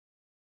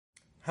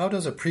How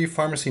does a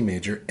pre-pharmacy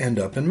major end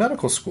up in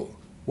medical school?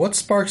 What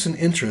sparks an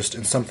interest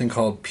in something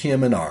called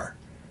PM&R?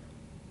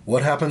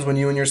 What happens when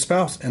you and your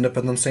spouse end up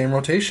in the same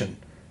rotation?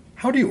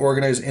 How do you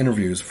organize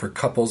interviews for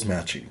couples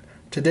matching?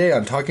 Today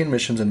on Talking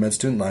Admissions and Med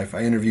Student Life,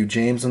 I interview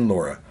James and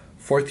Laura,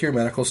 fourth-year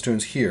medical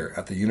students here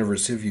at the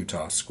University of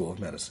Utah School of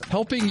Medicine.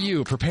 Helping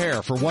you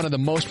prepare for one of the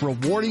most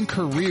rewarding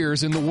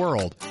careers in the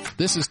world.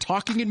 This is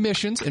Talking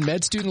Admissions and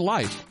Med Student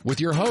Life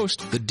with your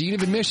host, the Dean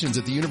of Admissions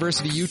at the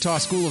University of Utah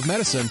School of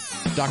Medicine,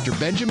 Dr.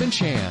 Benjamin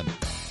Chan.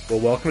 Well,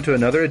 welcome to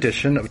another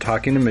edition of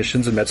Talking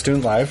Admissions and Med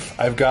Student Life.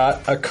 I've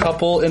got a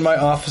couple in my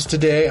office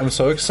today. I'm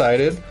so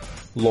excited.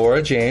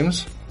 Laura,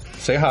 James,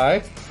 say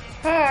hi.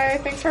 Hi,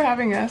 thanks for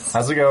having us.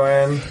 How's it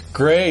going?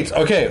 Great.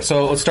 Okay,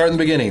 so let's start in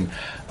the beginning.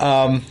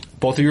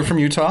 Both of you are from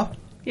Utah?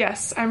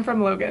 Yes, I'm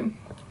from Logan.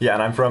 Yeah,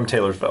 and I'm from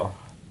Taylorsville.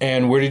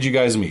 And where did you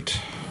guys meet?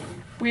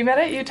 We met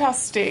at Utah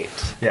State.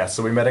 Yeah,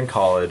 so we met in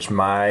college.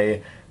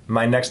 My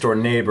next door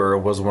neighbor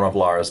was one of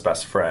Laura's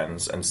best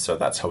friends, and so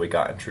that's how we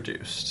got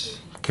introduced.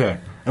 Okay.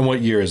 And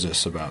what year is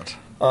this about?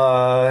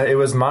 It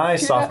was my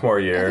sophomore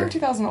year. I think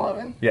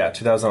 2011. Yeah,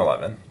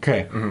 2011.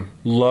 Okay. Mm-hmm.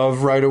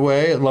 Love right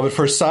away? Love at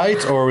first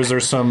sight? Or was there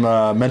some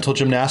mental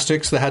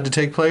gymnastics that had to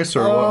take place?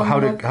 Or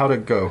how'd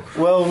it go?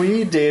 Well,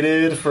 we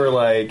dated for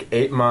like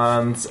 8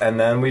 months, and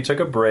then we took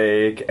a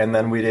break, and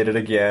then we dated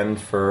again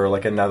for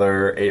like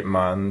another 8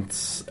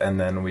 months, and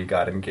then we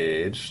got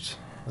engaged.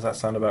 Does that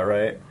sound about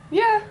right?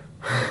 Yeah.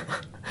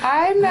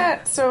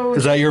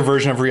 Is that your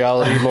version of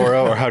reality,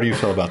 Laura, or how do you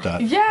feel about that?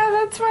 Yeah,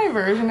 that's my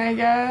version, I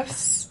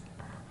guess.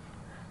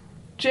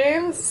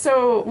 James,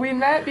 so we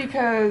met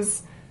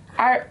because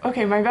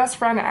my best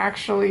friend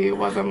actually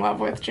was in love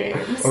with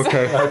James.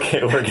 Okay.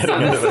 Okay, we're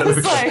getting into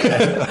this.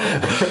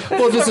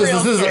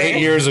 This is 8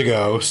 years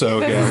ago, so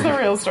this yeah. is the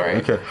real story.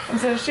 Okay. And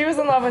so she was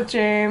in love with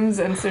James,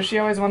 and so she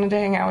always wanted to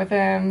hang out with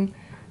him.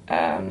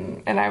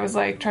 And I was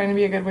like trying to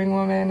be a good wing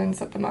woman and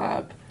set them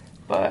up.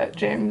 But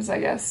James, I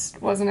guess,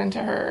 wasn't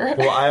into her.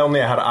 Well, I only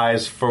had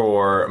eyes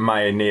for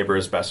my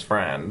neighbor's best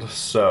friend,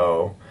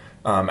 so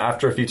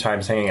after a few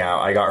times hanging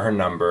out, I got her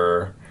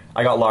number.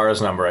 I got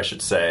Laura's number, I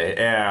should say,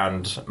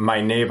 and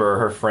my neighbor,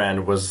 her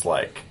friend, was,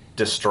 like,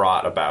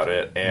 distraught about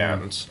it,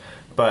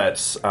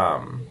 but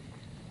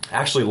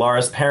actually, Laura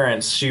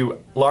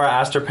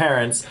asked her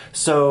parents,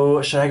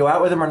 so should I go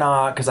out with him or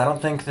not? Because I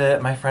don't think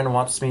that my friend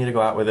wants me to go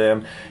out with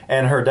him.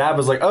 And her dad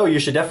was like, oh, you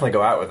should definitely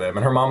go out with him.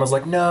 And her mom was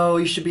like, no,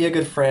 you should be a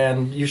good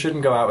friend. You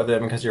shouldn't go out with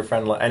him because your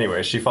friend...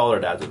 Anyway, she followed her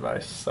dad's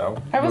advice,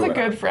 so... I was a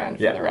good friend,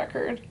 for the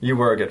record. You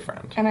were a good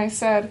friend. And I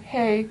said,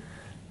 hey,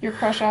 your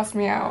crush asked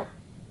me out.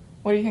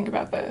 What do you think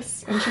about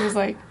this? And she was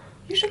like,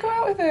 you should go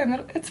out with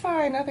him. It's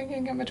fine. Nothing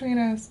can come between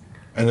us.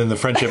 And then the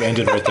friendship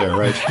ended right there,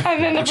 right?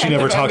 And then she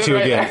never talked to you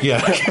again. There.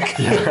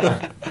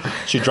 Yeah.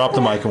 She dropped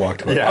the mic and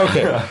walked away. Yeah.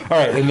 Okay. All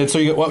right. And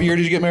then, what year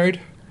did you get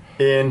married?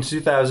 In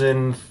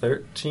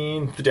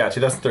 2013. Yeah,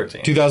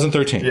 2013.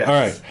 2013. Yes. All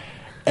right.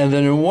 And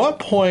then at what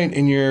point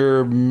in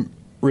your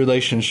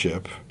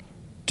relationship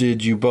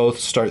did you both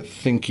start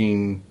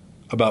thinking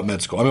about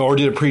med school? I mean, or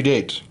did it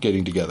predate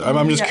getting together?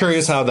 I'm just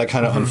curious how that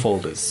kind of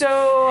unfolded.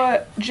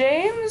 So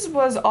James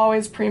was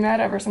always pre-med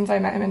ever since I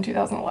met him in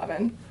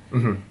 2011.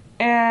 Mm-hmm.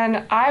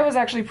 And I was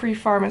actually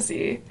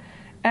pre-pharmacy.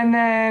 And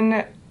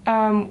then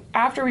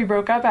after we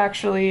broke up,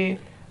 actually,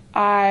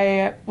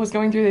 I was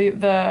going through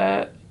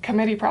the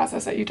committee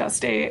process at Utah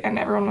State, and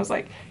everyone was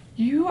like,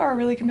 you are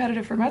really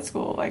competitive for med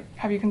school. Like,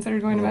 have you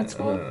considered going to med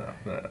school?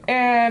 No.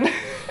 And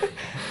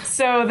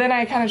so then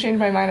I kind of changed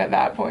my mind at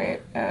that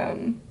point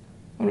when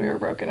we were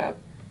broken up.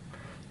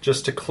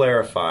 Just to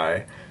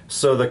clarify,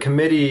 so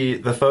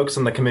the folks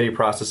in the committee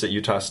process at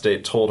Utah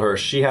State told her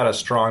she had a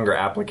stronger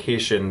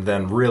application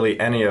than really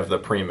any of the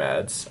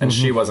pre-meds, and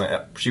she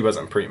wasn't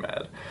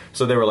pre-med.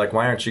 So they were like,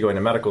 why aren't you going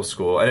to medical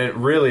school? And it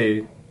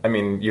really, I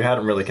mean, you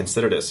hadn't really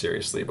considered it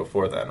seriously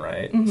before then,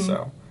 right? Mm-hmm.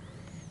 So.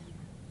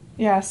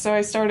 Yeah, so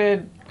I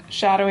started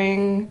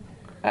shadowing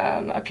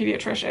a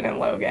pediatrician in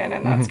Logan,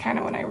 and that's kind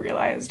of when I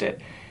realized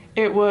it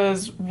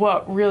was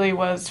what really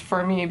was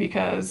for me,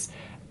 because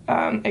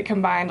it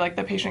combined like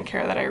the patient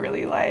care that I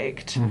really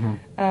liked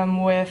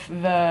with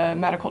the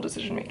medical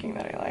decision making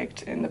that I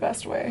liked in the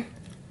best way.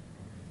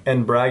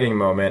 And bragging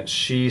moment,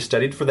 she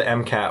studied for the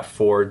MCAT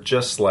for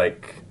just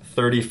like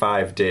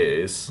 35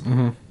 days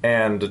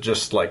and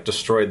just like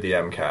destroyed the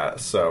MCAT.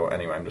 So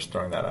anyway, I'm just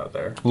throwing that out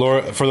there.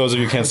 Laura, for those of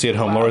you who can't see at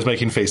home, Wow. Laura's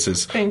making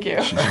faces. Thank you.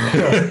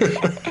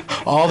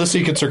 All the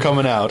secrets are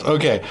coming out.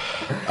 Okay.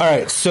 All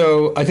right.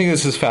 So I think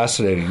this is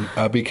fascinating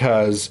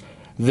because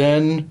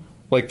then,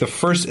 like the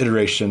first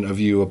iteration of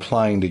you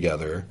applying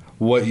together,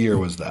 what year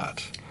was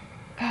that?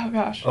 Oh,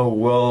 gosh. Oh,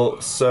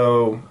 well,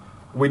 so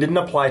we didn't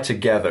apply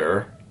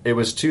together. It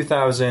was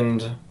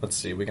 2000, let's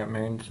see, we got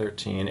married in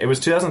 13. It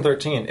was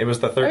 2013. It was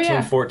the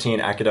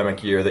 13-14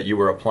 academic year that you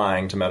were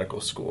applying to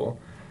medical school.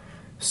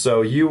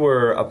 So you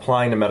were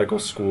applying to medical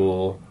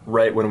school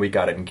right when we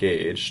got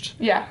engaged.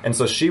 Yeah. And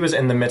so she was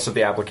in the midst of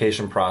the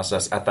application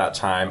process at that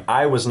time.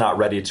 I was not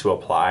ready to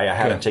apply. I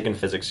hadn't taken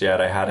physics yet.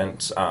 I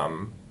hadn't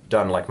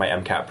done like my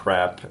MCAT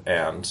prep,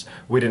 and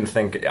we didn't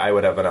think I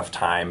would have enough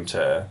time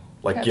to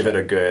like give it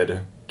a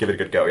good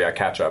go. Yeah,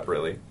 catch up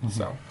really.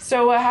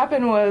 So what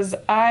happened was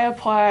I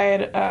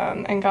applied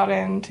and got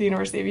into the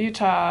University of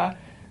Utah,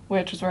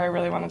 which is where I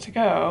really wanted to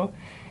go.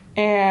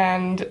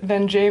 And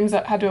then James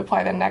had to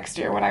apply the next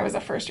year when I was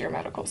a first-year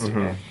medical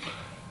student.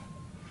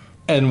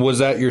 And was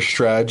that your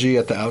strategy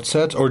at the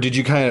outset, or did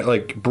you kind of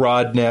like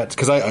broad net?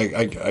 Because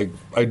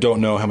I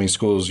don't know how many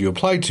schools you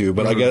applied to,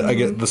 but I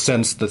get the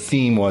sense the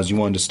theme was you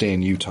wanted to stay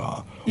in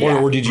Utah,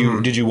 or did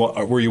you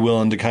were you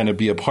willing to kind of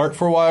be apart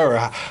for a while, or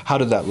how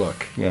did that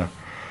look?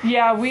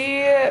 Yeah,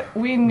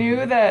 we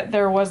knew that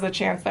there was the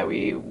chance that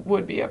we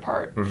would be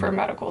apart for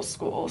medical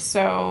school,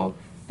 so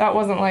that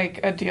wasn't like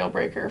a deal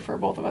breaker for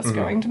both of us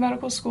going to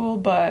medical school,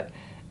 but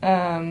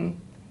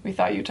we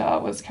thought Utah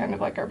was kind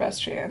of like our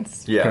best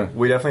chance. Yeah,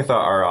 we definitely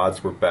thought our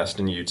odds were best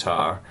in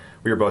Utah.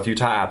 We were both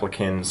Utah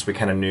applicants. We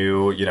kind of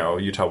knew,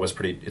 Utah was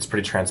it's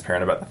pretty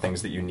transparent about the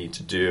things that you need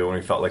to do, and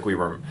we felt like we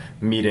were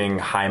meeting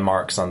high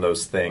marks on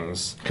those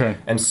things. Okay.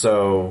 And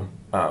so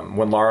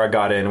when Laura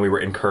got in, we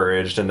were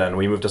encouraged, and then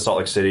we moved to Salt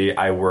Lake City.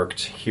 I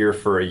worked here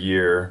for a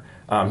year.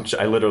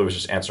 I literally was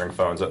just answering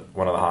phones at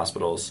one of the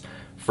hospitals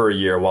for a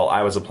year while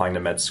I was applying to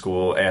med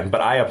school,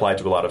 but I applied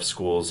to a lot of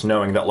schools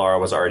knowing that Laura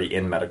was already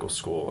in medical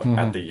school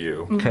at the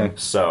U. Okay.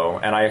 So,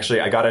 and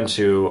I got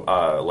into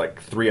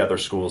like 3 other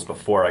schools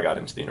before I got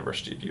into the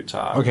University of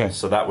Utah. Okay.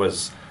 So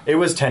it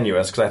was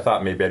tenuous because I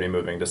thought maybe I'd be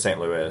moving to St.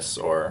 Louis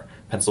or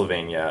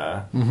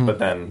Pennsylvania, but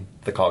then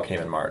the call came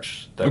in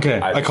March. Okay,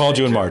 I called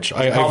you in March.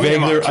 I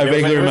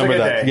vaguely remember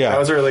that. Yeah, that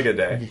was a really good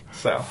day.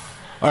 So,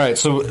 all right,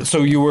 so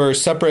you were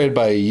separated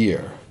by a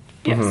year.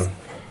 Yes.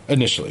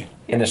 Initially.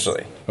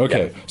 Initially.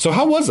 Okay. Yeah. So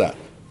how was that?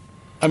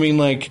 I mean,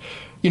 like,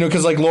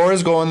 because like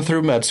Laura's going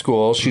through med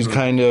school. She's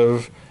kind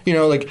of,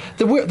 like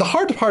the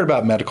hard part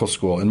about medical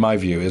school, in my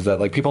view, is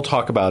that like people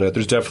talk about it.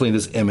 There's definitely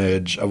this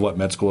image of what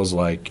med school is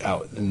like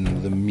out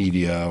in the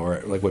media,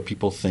 or like what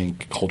people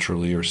think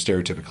culturally or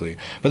stereotypically.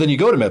 But then you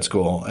go to med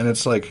school, and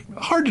it's like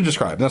hard to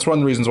describe. And that's one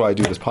of the reasons why I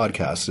do this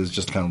podcast, is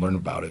just to kind of learn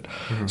about it.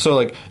 So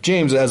like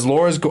James, as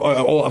Laura's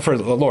for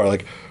Laura,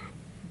 like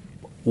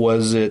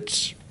was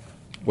it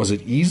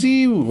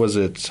easy? Was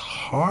it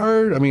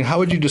hard? I mean, how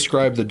would you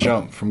describe the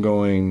jump from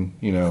going,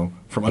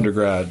 from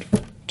undergrad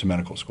to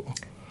medical school?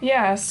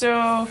 Yeah,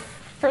 so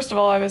first of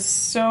all, I was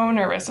so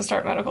nervous to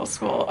start medical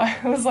school.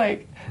 I was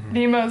like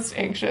the most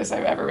anxious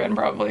I've ever been,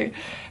 probably.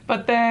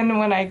 But then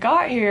when I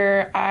got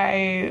here,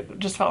 I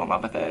just fell in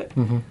love with it.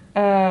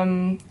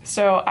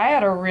 So I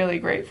had a really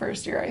great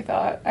first year, I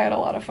thought. I had a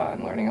lot of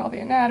fun learning all the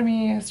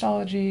anatomy,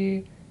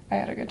 histology. I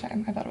had a good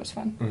time. I thought it was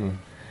fun.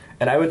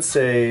 And I would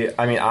say,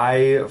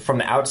 from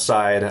the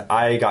outside,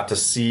 I got to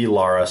see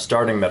Laura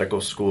starting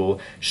medical school.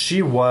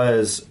 She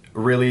was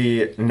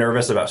really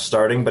nervous about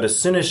starting, but as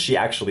soon as she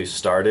actually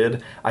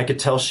started, I could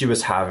tell she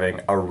was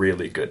having a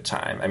really good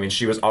time. I mean,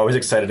 she was always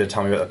excited to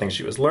tell me about the things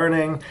she was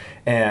learning,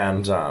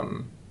 and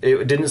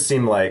it didn't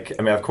seem like,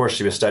 of course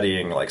she was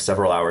studying like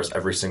several hours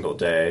every single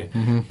day,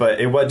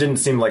 but it didn't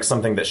seem like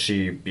something that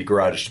she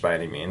begrudged by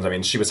any means. I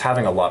mean, she was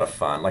having a lot of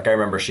fun. Like I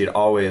remember she'd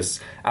always,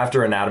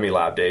 after anatomy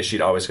lab day, she'd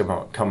always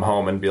come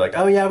home and be like,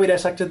 oh yeah, we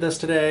dissected this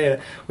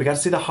today. We got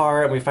to see the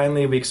heart, and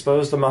we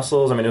exposed the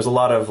muscles. I mean, there was a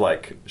lot of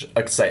like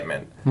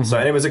excitement. So,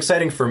 and it was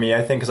exciting for me,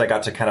 I think, because I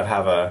got to kind of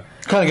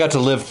got to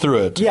live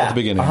through it at the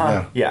beginning.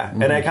 Yeah.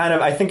 And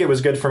I think it was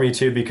good for me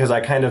too, because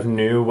I kind of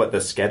knew what the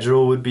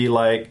schedule would be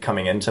like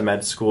coming into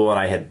med school. And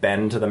I had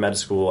been to the med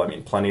school,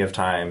 plenty of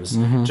times,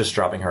 just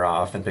dropping her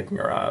off and picking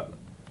her up.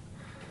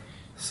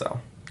 So.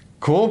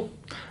 Cool.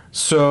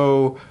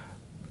 So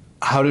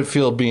how did it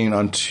feel being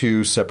on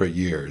 2 separate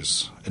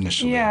years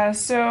initially? Yeah,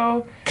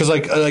 so... Because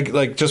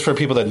like just for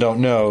people that don't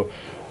know,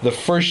 the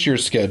first year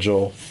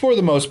schedule, for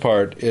the most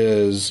part,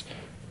 is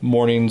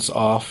mornings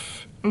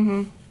off,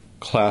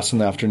 class in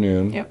the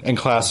afternoon, and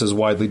class is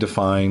widely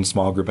defined,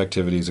 small group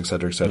activities, et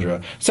cetera, et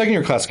cetera. Second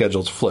year class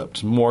schedule is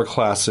flipped. More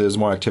classes,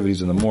 more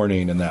activities in the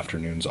morning, and the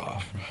afternoon's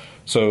off.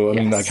 So, I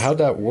mean, like, how'd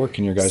that work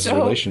in your guys'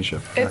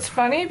 relationship? It's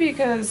funny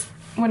because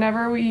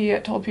whenever we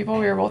told people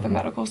we were both in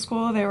medical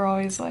school, they were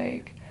always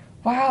like,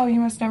 wow, you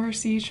must never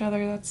see each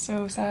other. That's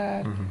so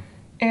sad.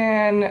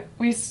 And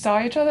we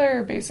saw each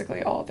other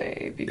basically all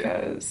day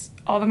because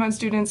all the med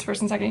students,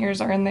 first and second years,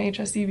 are in the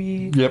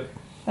HSCB. Yep.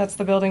 That's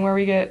the building where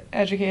we get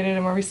educated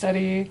and where we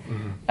study.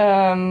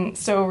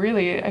 So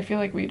really, I feel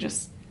like we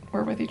just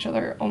were with each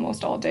other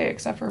almost all day,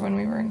 except for when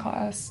we were in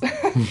class.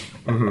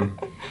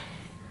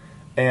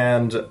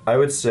 And I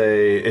would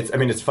say,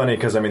 it's funny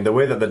because, the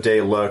way that the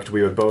day looked,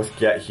 we would both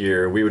get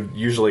here. We would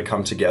usually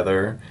come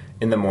together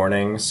in the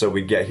morning, so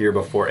we'd get here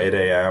before 8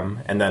 a.m.,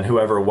 and then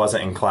whoever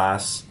wasn't in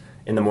class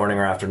in the morning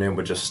or afternoon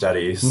would just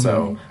study.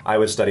 So I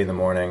would study in the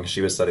morning,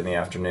 she would study in the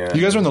afternoon.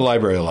 You guys were in the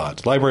library a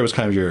lot. The library was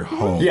kind of your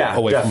home,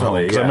 away from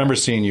home. Because I remember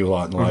seeing you a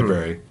lot in the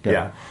library.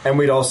 Yeah. And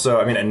we'd also,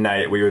 at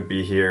night we would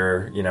be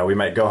here, we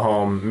might go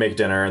home, make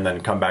dinner, and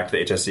then come back to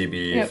the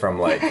HSCB from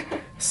like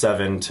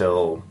 7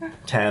 till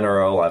 10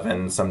 or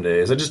 11 some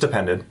days. It just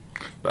depended.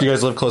 But, do you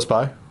guys live close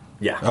by?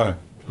 Yeah.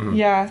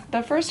 Yeah,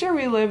 the first year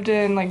we lived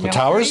in like Mill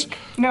Towers? Creek.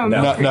 No,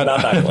 No. Mill Creek.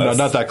 Not that close.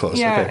 Not that close.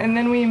 Yeah, Okay. and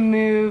then we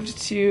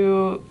moved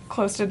to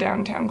close to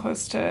downtown,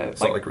 close to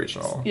Salt Lake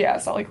Regional. Yeah,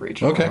 Salt Lake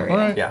Regional. Okay, area. all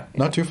right. Yeah.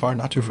 Not too far,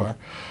 not too far.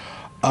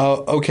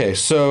 Okay,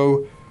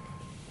 so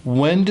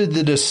when did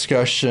the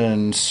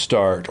discussion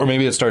start, or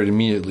maybe it started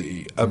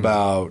immediately,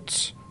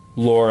 about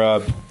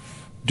Laura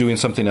doing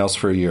something else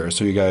for a year,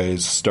 so you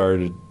guys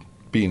started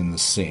being in the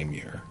same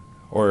year?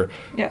 Or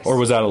Yes. Or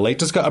was that a late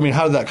discussion? I mean,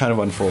 how did that kind of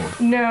unfold?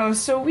 No,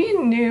 so we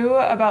knew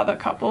about the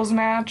couples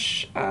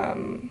match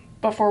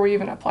before we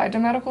even applied to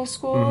medical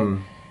school.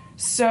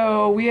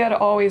 So we had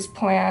always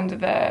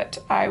planned that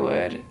I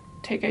would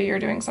take a year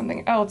doing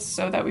something else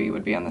so that we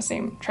would be on the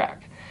same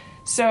track.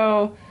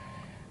 So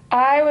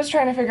I was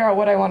trying to figure out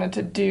what I wanted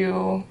to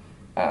do.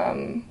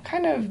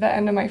 Kind of the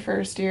end of my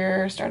first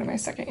year, start of my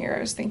second year,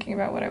 I was thinking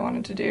about what I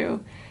wanted to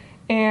do.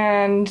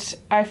 And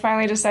I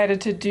finally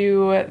decided to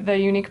do the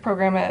unique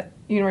program at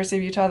University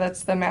of Utah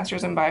that's the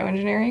Master's in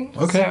Bioengineering.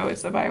 Okay. So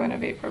it's the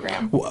Bioinnovate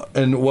program.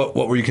 And what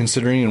were you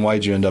considering, and why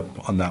did you end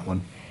up on that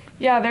one?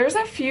 Yeah, there's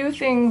a few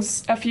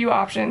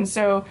options.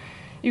 So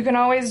you can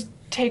always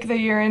take the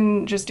year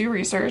and just do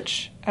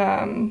research.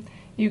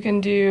 You can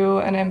do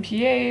an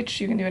MPH,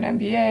 you can do an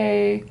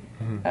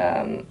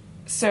MBA.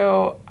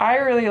 So I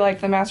really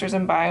liked the Master's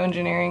in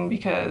Bioengineering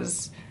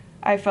because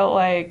I felt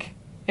like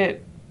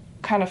it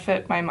kind of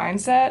fit my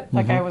mindset.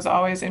 Like I was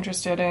always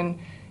interested in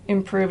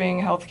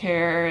improving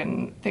healthcare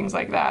and things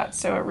like that.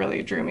 So it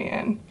really drew me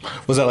in.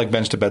 Was that like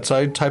bench to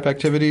bedside type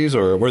activities,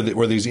 or were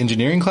these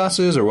engineering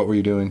classes, or what were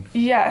you doing?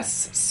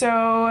 Yes.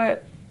 So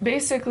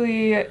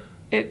basically,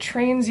 it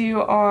trains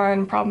you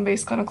on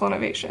problem-based clinical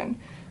innovation.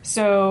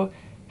 So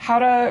how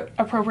to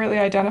appropriately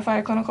identify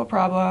a clinical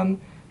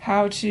problem,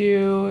 how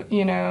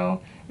to,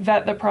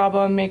 vet the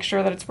problem, make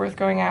sure that it's worth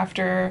going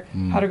after,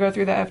 how to go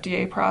through the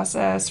FDA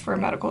process for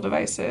medical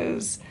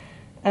devices.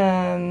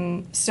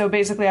 So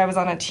basically, I was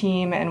on a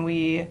team and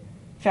we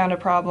found a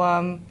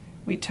problem.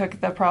 We took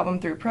the problem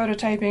through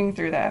prototyping,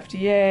 through the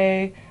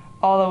FDA,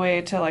 all the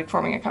way to like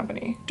forming a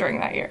company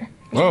during that year.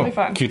 It was really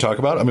fun. Can you talk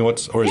about it? I mean,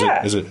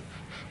 is it?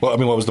 Well, I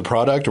mean, what was the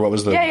product, or what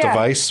was the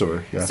device,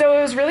 or? Yeah. So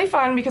it was really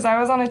fun because I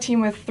was on a team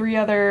with 3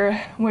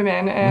 other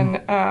women,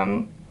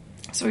 and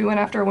so we went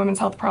after a women's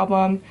health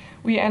problem.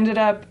 We ended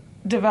up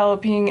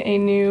developing a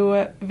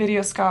new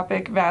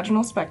videoscopic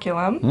vaginal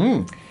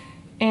speculum.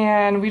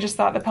 And we just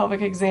thought the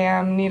pelvic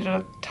exam needed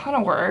a ton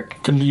of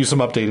work. Could use some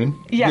updating.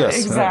 Yeah,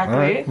 yes.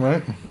 exactly. All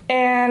right.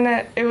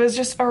 And it was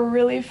just a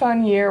really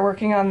fun year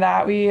working on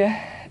that. We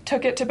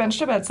took it to Bench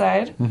to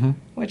Bedside,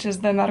 which is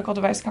the medical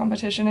device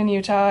competition in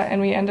Utah,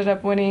 and we ended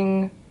up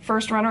winning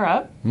first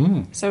runner-up.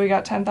 So we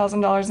got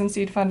 $10,000 in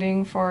seed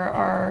funding for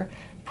our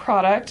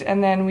product,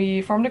 and then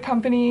we formed a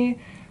company.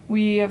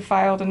 We have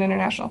filed an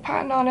international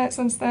patent on it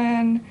since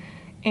then,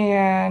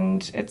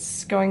 and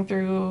it's going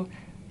through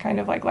kind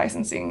of like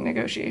licensing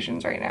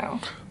negotiations right now.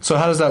 So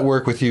how does that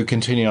work with you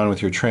continuing on with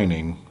your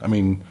training? I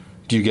mean,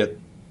 are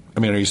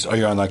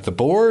you on like the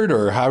board,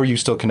 or how are you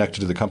still connected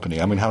to the company?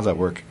 I mean, how does that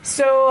work?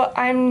 So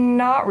I'm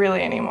not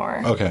really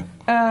anymore. Okay.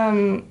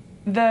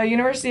 The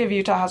University of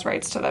Utah has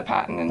rights to the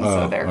patent, and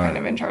so they're right. kind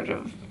of in charge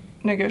of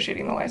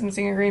negotiating the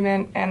licensing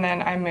agreement, and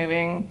then I'm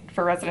moving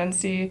for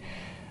residency.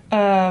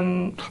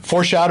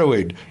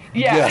 Foreshadowing.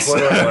 Yeah. Yes.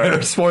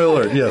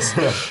 Spoiler alert. Yes.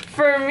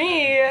 For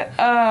me,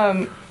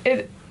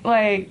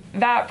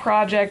 that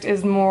project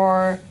is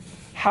more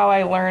how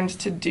I learned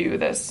to do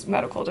this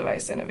medical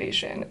device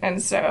innovation.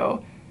 And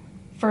so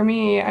for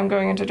me, I'm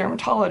going into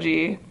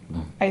dermatology.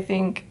 I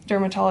think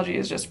dermatology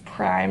is just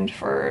primed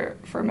for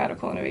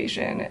medical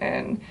innovation.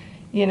 And,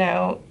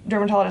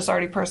 dermatologists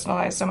already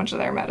personalize so much of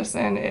their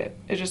medicine. It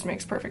just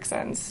makes perfect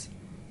sense.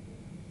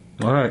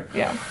 All right.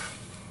 Yeah.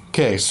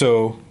 Okay,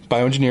 so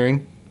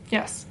bioengineering.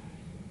 Yes.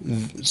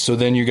 So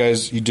then you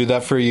do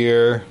that for a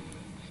year.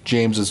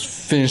 James is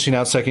finishing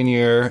out second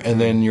year, and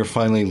then you're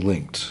finally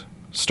linked.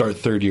 Start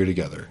third year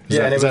together. Is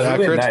that really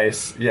accurate?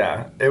 Nice.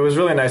 Yeah, it was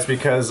really nice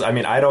because,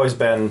 I'd always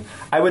been,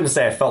 I wouldn't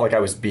say I felt like I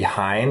was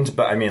behind,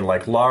 but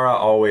Laura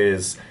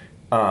always,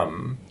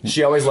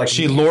 she always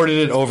she lorded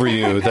it over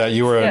you that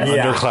you were an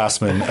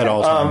underclassman at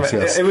all times.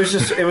 Yes.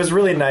 It was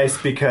really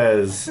nice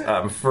because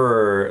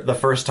for the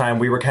first time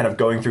we were kind of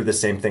going through the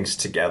same things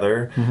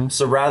together.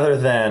 So rather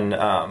than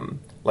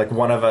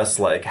one of us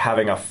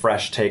having a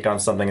fresh take on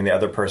something and the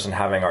other person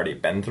having already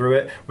been through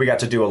it, we got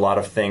to do a lot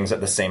of things at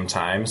the same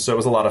time. So it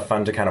was a lot of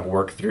fun to kind of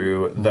work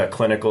through the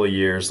clinical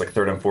years,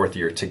 third and fourth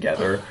year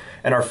together.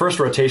 And our first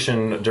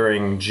rotation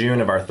during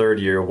June of our third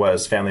year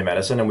was family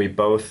medicine, and we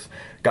both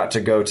got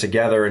to go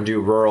together and do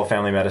rural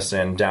family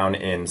medicine down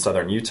in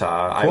southern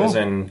Utah.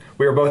 Cool.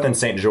 We were both in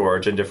St.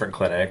 George in different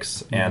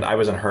clinics, and I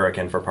was in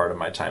Hurricane for part of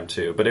my time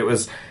too. But it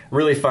was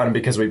really fun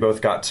because we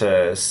both got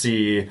to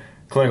see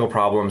clinical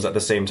problems at the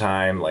same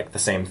time, the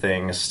same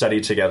things, study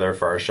together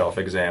for our shelf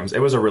exams. It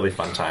was a really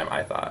fun time,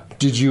 I thought.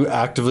 Did you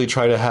actively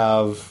try to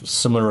have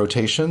similar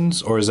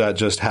rotations, or is that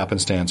just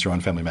happenstance you're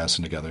on family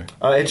medicine together?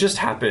 It just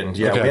happened,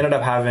 yeah. Okay. We ended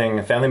up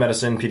having family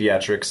medicine,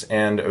 pediatrics,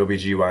 and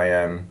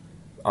OBGYN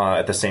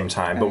at the same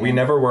time, but we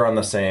never were on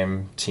the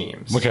same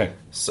teams. Okay.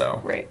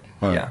 So, Right.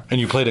 yeah. And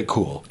you played it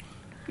cool.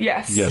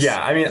 Yes.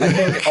 Yeah, I mean, I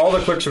think all the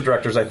clerkship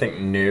directors, I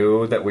think,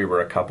 knew that we were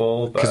a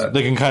couple. Because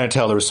they can kind of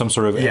tell there was some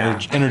sort of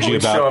energy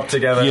we'd about... show up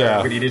together,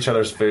 Yeah. we'd eat each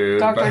other's food.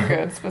 Dr.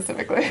 Good,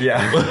 specifically.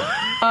 Yeah.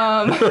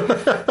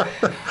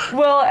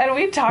 Well, and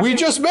we talked... We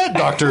just met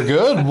Dr.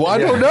 Good. Well, I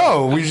don't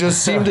know. We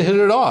just seem to hit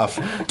it off.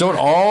 Don't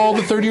all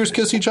the third years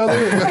kiss each other?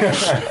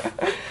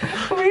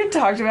 We had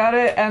talked about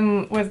it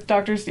and with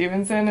Dr.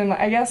 Stevenson, and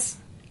I guess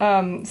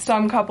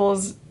some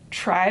couples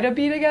try to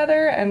be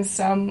together and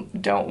some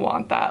don't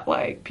want that,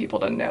 like, people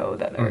to know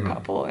that they're a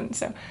couple, and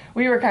so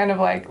we were kind of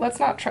like, let's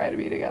not try to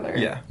be together.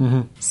 Yeah.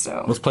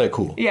 So Let's play it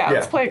cool. yeah,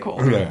 let's play it cool.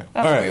 Okay. That's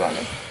All what right. we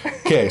wanted.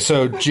 Okay,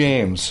 so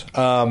James,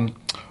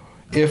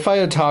 if I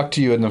had talked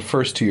to you in the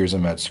first 2 years of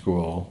med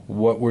school,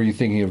 what were you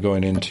thinking of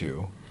going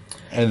into?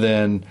 And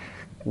then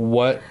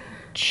what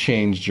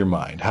changed your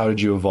mind? How did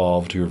you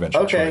evolve to your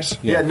eventual choice?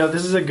 Yeah, no,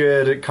 this is a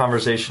good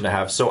conversation to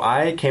have. So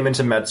I came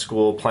into med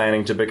school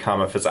planning to become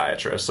a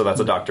physiatrist. So that's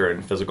a doctor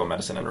in physical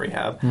medicine and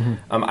rehab.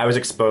 I was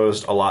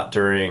exposed a lot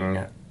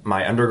during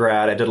my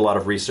undergrad. I did a lot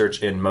of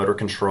research in motor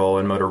control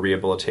and motor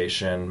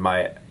rehabilitation.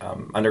 My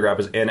undergrad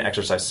was in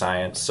exercise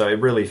science. So it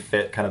really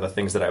fit kind of the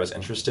things that I was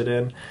interested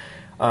in.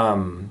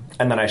 And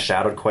then I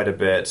shadowed quite a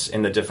bit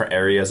in the different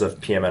areas of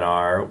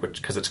PM&R,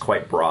 because it's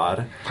quite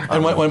broad.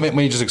 And let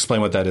me just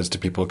explain what that is to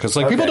people, because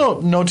people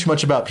don't know too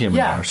much about PM&R.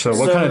 Yeah. So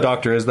what kind of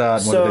doctor is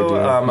that? And what do they do?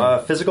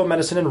 A physical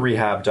medicine and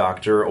rehab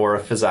doctor, or a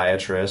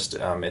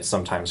physiatrist, it's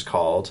sometimes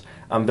called.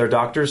 They're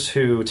doctors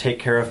who take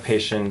care of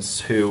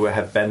patients who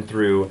have been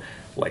through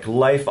like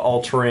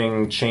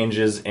life-altering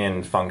changes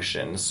in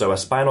function. So a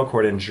spinal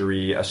cord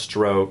injury, a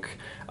stroke,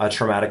 a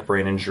traumatic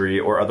brain injury,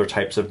 or other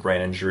types of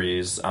brain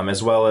injuries,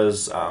 as well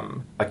as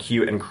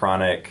acute and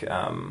chronic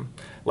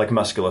like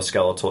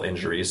musculoskeletal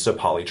injuries, so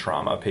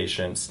polytrauma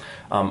patients.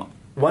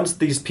 Once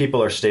these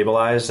people are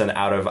stabilized and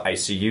out of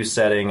ICU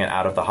setting and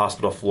out of the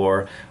hospital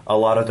floor, a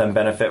lot of them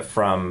benefit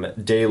from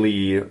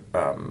daily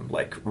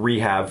like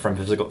rehab from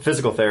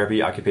physical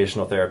therapy,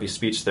 occupational therapy,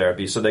 speech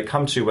therapy. So they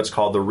come to what's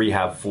called the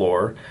rehab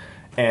floor.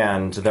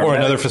 And or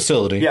another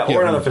facility. Yeah,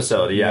 or another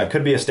facility. Yeah, it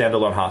could be a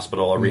standalone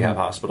hospital, a rehab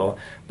hospital.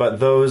 But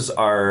those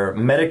are,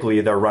 medically,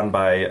 they're run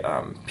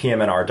by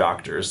PM&R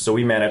doctors. So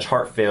we manage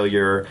heart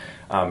failure,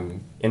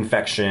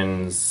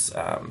 infections,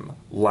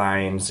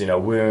 lines,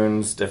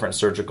 wounds, different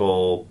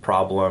surgical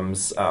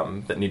problems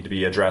that need to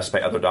be addressed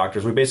by other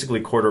doctors. We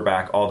basically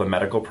quarterback all the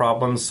medical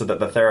problems so that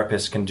the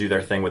therapists can do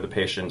their thing with the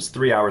patients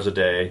 3 hours a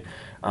day.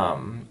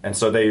 And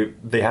so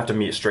they have to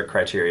meet strict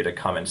criteria to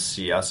come and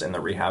see us in the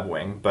rehab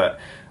wing. But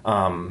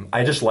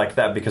I just like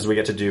that because we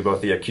get to do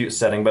both the acute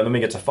setting, but then we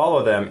get to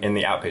follow them in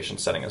the outpatient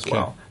setting as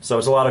well. So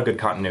it's a lot of good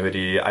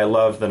continuity. I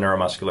love the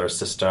neuromuscular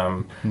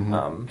system.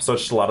 So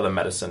it's just a lot of the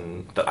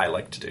medicine that I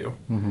like to do.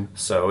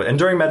 So, and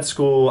during med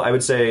school, I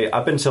would say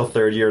up until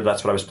third year,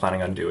 that's what I was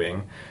planning on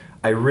doing.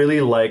 I really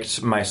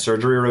liked my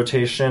surgery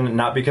rotation,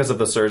 not because of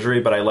the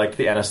surgery, but I liked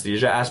the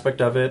anesthesia aspect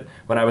of it.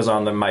 When I was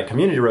on my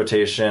community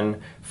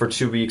rotation for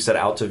 2 weeks at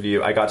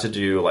Altaview, I got to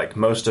do like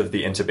most of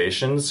the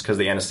intubations because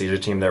the anesthesia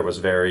team there was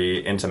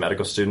very into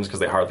medical students because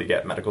they hardly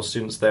get medical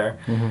students there.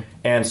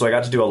 And so I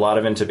got to do a lot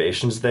of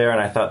intubations there,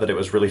 and I thought that it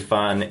was really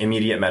fun.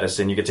 Immediate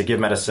medicine, you get to give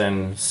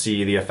medicine,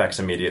 see the effects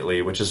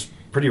immediately, which is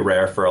pretty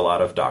rare for a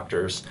lot of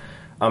doctors.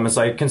 And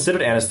so I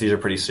considered anesthesia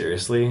pretty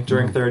seriously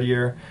during third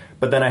year.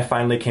 But then I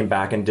finally came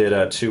back and did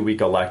a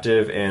 2-week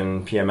elective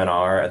in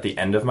PM&R at the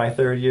end of my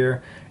third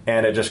year,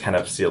 and it just kind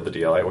of sealed the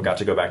deal. I got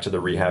to go back to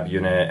the rehab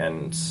unit,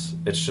 and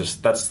it's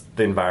just, that's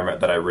the environment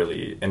that I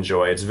really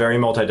enjoy. It's very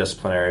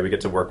multidisciplinary. We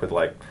get to work with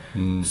like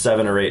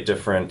 7 or 8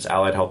 different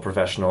allied health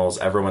professionals.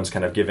 Everyone's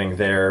kind of giving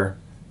their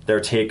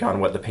take on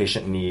what the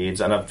patient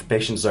needs, and the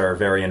patients are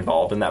very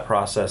involved in that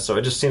process. So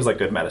it just seems like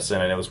good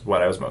medicine, and it was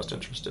what I was most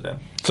interested in.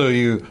 So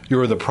you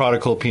were the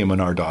prodigal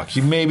PM&R doc.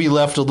 You maybe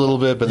left a little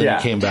bit, but then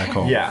you came back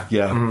home. Yeah.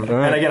 Right.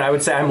 And again, I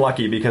would say I'm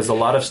lucky because a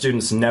lot of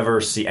students never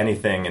see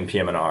anything in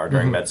PM&R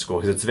during med school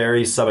because it's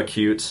very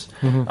subacute.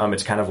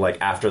 It's kind of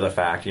like after the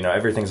fact.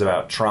 Everything's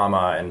about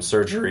trauma and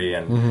surgery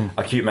and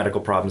acute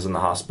medical problems in the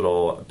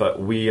hospital, but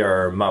we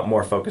are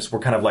more focused. We're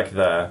kind of like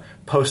the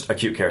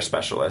post-acute care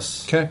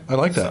specialists. Okay, I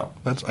like that.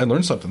 I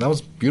learned something. That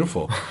was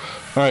beautiful.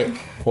 All right,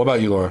 what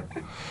about you, Laura?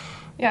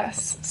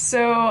 Yes.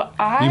 So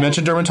You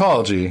mentioned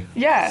dermatology.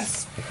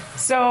 Yes.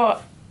 So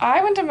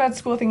I went to med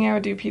school thinking I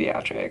would do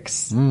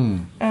pediatrics.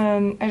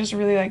 I just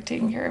really like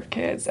taking care of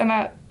kids, and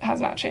that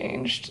has not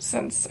changed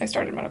since I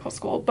started medical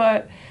school.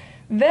 But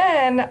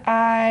then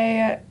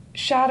I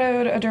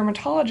shadowed a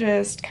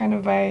dermatologist kind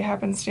of by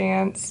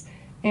happenstance,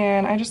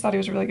 and I just thought he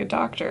was a really good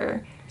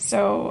doctor.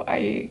 So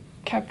I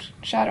kept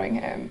shadowing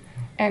him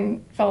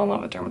and fell in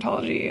love with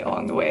dermatology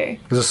along the way.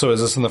 Is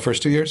this in the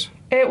first 2 years?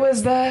 It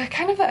was the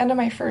end of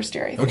my first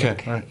year, I think.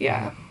 Okay, all right.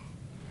 Yeah.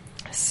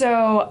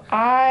 So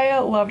I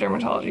love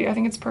dermatology. I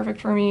think it's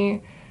perfect for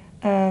me.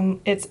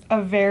 It's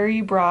a very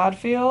broad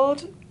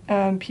field.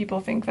 People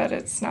think that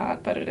it's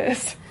not, but it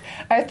is.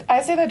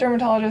 I say that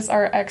dermatologists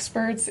are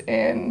experts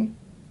in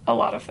a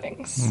lot of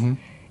things.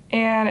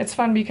 And it's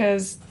fun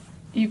because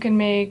you can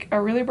make a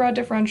really broad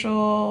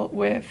differential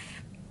with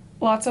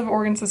lots of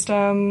organ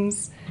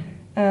systems.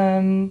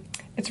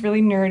 It's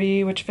really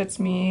nerdy, which fits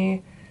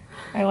me.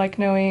 I like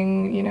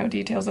knowing,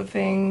 details of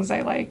things.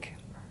 I like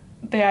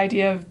the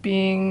idea of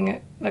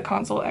being the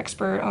console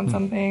expert on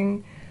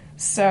something.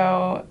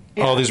 So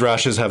yeah. All these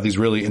rashes have these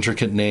really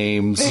intricate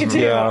names. They do.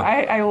 Yeah.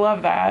 I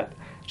love that.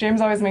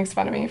 James always makes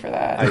fun of me for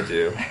that. I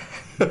do.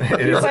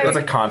 It's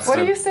a constant.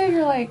 What do you say?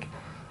 You're like,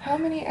 how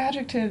many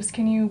adjectives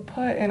can you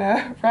put in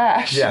a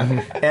rash?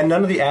 Yeah, and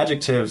none of the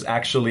adjectives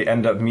actually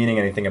end up meaning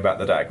anything about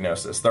the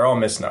diagnosis. They're all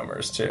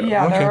misnomers, too.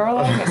 Yeah, there are a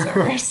lot of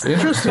misnomers.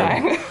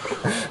 Interesting.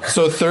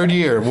 So third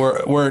year,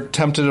 weren't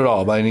tempted at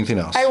all by anything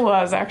else? I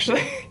was,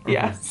 actually.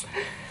 Yes.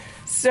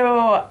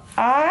 So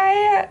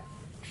I,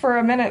 for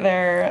a minute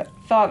there,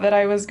 thought that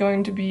I was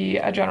going to be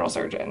a general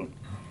surgeon.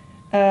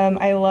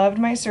 I loved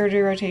my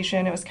surgery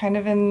rotation. It was kind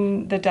of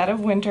in the dead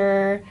of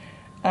winter.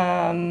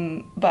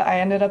 But I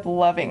ended up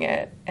loving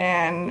it,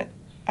 and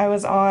I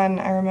was on,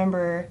 I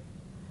remember,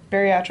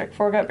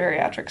 foregut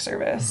bariatric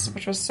service,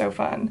 which was so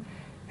fun,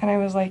 and I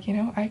was like,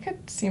 I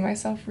could see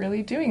myself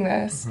really doing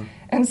this,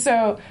 and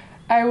so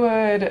I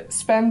would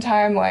spend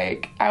time,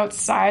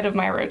 outside of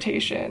my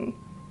rotation,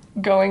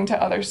 going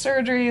to other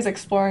surgeries,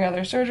 exploring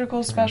other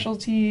surgical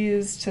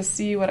specialties to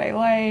see what I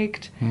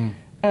liked,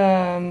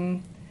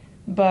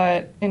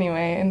 but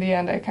anyway, in the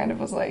end, I kind of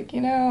was like,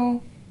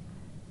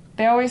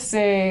 they always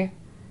say,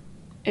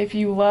 if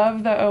you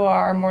love the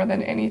OR more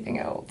than anything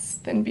else,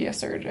 then be a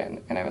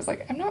surgeon. And I was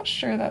like, I'm not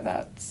sure that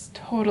that's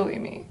totally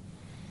me.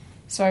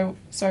 So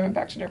I went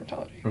back to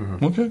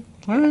dermatology. Okay,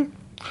 all right.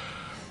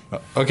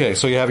 Okay,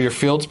 so you have your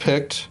fields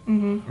picked.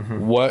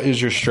 What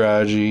is your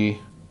strategy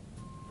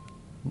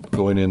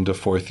going into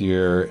fourth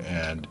year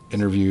and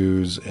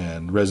interviews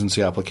and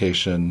residency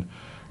application?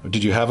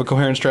 Did you have a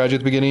coherent strategy at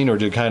the beginning, or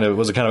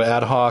was it kind of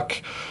ad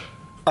hoc?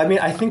 I mean,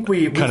 I think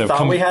we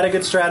thought we had a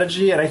good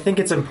strategy, and I think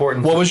it's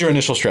important. What was your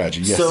initial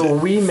strategy? Yes. So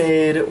we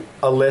made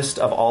a list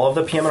of all of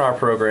the PM&R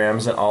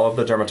programs and all of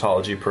the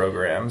dermatology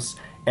programs,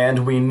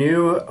 and we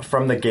knew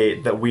from the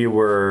gate that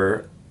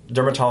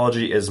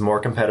dermatology is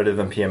more competitive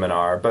than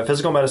PM&R, but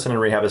physical medicine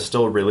and rehab is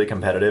still really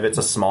competitive. It's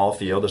a small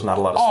field. There's not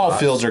a lot of All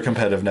spots. Fields are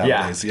competitive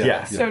nowadays.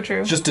 Yeah. So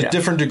true. Just a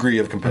different degree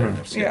of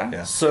competitiveness.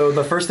 Yeah. So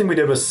the first thing we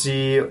did was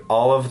see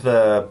all of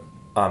the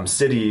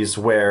cities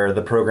where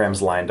the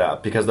programs lined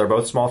up, because they're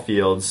both small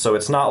fields, so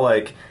it's not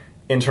like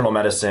internal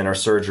medicine or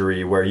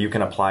surgery where you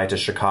can apply to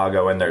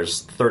Chicago and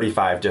there's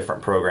 35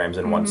 different programs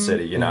in one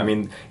city. I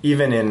mean,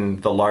 even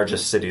in the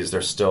largest cities,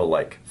 there's still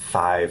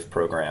 5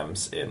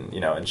 programs in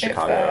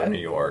Chicago or New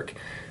York.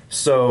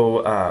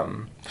 So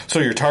so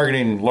you're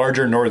targeting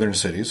larger northern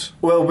cities.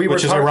 Well,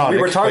 which is ironic, we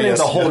were targeting yes,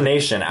 the whole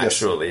nation,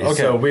 actually. Yes.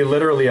 Okay. So we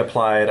literally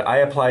I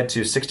applied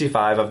to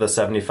 65 of the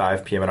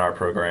 75 PM&R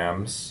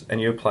programs,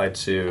 and you applied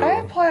to...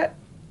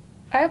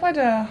 I applied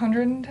to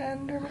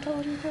 110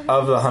 dermatology programs.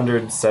 Of the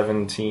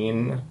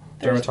 117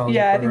 dermatology programs?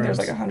 Yeah, I think there's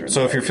 100.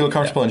 So if you feel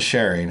comfortable in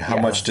sharing, how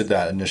much did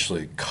that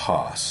initially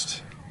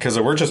cost? Because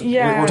we're talking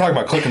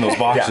about clicking those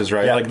boxes,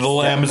 right? Yeah. Like the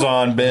little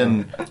Amazon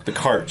bin, the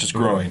cart just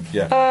growing.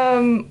 Yeah.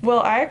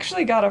 Well, I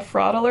actually got a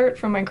fraud alert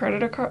from my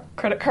credit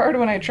card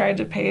when I tried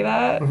to pay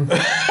that.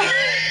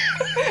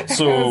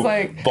 So I was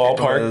like,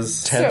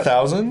 ballpark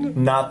 10,000?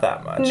 Not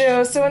that much.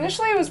 No, so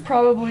initially it was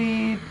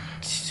probably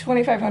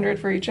 $2,500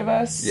 for each of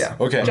us. Yeah.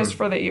 Okay. Just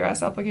for the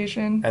ERS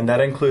application. And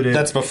that included...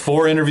 That's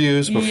before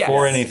interviews,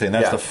 before Yes. anything.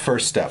 That's Yeah. the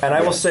first step. And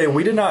I will say,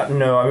 we did not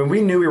know... I mean,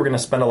 we knew we were going to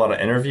spend a lot of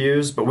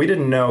interviews, but we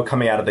didn't know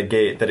coming out of the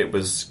gate that it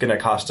was going to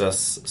cost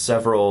us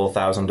several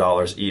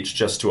 $1,000s each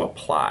just to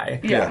apply.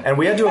 Yeah. And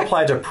we had to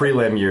apply to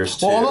prelim years,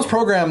 too. Well, all those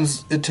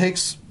programs, it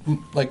takes,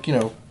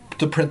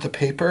 to print the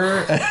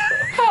paper...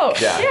 Oh,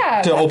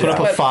 yeah. To open up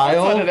a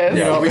file. That's what it is.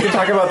 Yeah, we can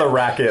talk about the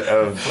racket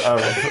of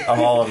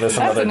all of this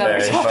another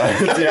day.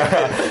 But,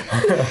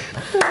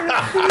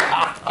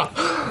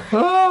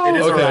 it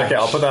is a racket.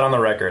 I'll put that on the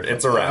record.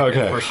 It's a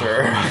racket for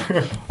sure.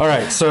 All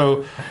right.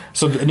 So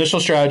initial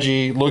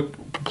strategy: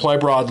 apply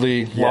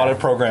broadly. A lot of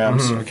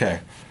programs. Okay.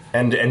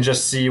 And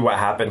just see what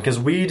happened, because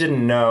we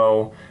didn't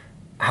know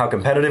how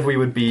competitive we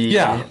would be.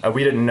 Yeah.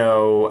 We didn't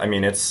know. I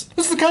mean, this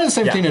is the kind of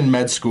same thing in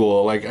med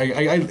school. Like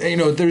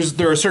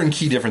there are certain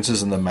key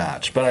differences in the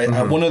match, but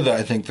one of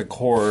I think the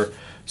core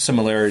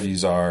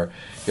similarities are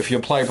if you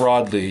apply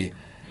broadly,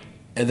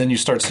 and then you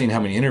start seeing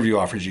how many interview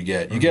offers you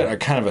get a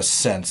kind of a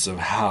sense of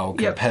how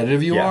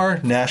competitive you are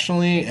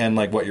nationally and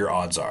what your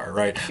odds are,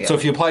 right? Yeah. So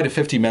if you apply to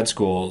 50 med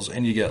schools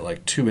and you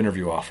get 2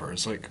 interview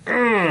offers,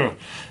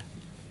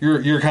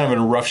 you're kind of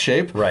in rough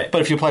shape. Right. But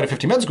if you apply to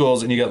 50 med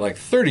schools and you get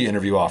 30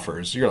 interview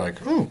offers, you're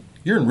like, ooh,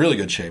 you're in really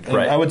good shape. And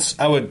I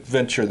would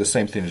venture the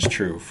same thing is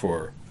true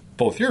for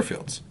both your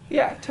fields.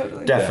 Yeah,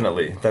 totally.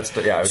 Definitely. Yeah. That's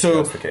the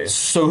case.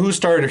 So who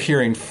started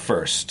hearing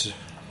first?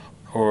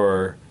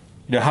 Or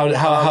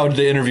how did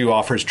the interview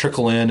offers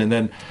trickle in? And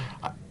then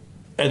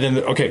And then,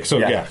 okay, so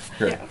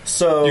great.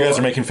 So you guys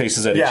are making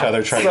faces at each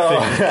other trying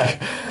to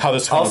figure how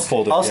this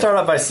unfolded. I'll start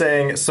off by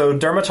saying, so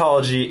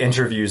dermatology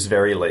interviews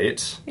very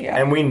late,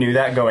 and we knew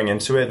that going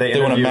into it.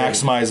 They want to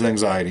maximize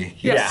anxiety.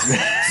 Yes.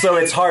 Yeah. So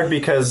it's hard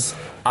because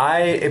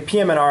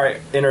PM&R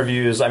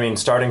interviews, I mean,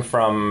 starting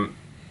from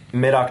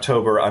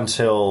mid-October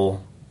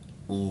until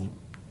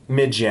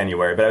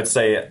mid-January, but I would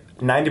say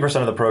 90%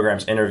 of the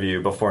programs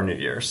interview before New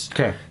Year's.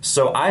 Okay.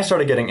 So I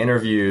started getting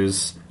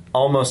interviews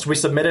we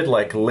submitted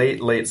like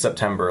late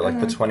September, like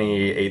the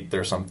 28th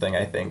or something,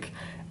 I think.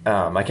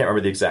 I can't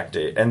remember the exact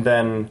date. And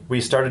then I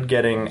started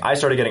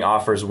getting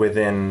offers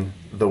within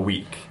the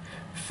week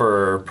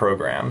for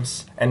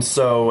programs. And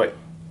so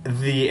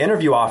the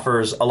interview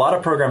offers, a lot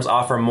of programs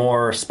offer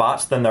more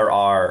spots than there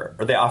are,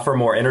 or they offer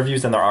more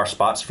interviews than there are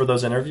spots for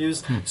those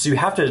interviews. So you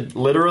have to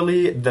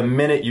literally, the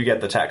minute you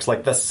get the text,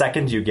 like the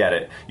second you get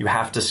it, you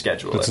have to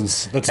schedule it.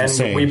 That's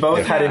insane. And we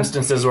both had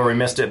instances where we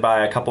missed it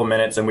by a couple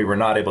minutes and we were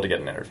not able to get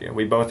an interview.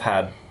 We both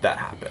had that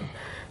happen.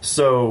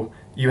 So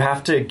you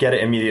have to get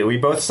it immediately.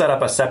 We both set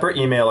up a separate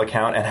email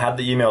account and had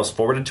the emails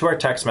forwarded to our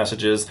text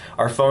messages,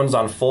 our phones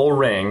on full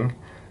ring,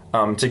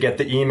 to get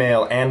the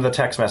email and the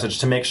text message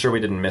to make sure we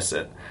didn't miss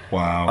it.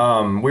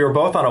 Wow. We were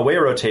both on away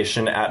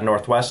rotation at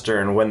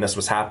Northwestern when this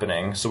was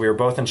happening, so we were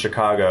both in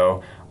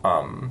Chicago,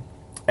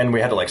 and we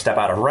had to like step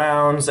out of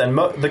rounds. And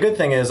the good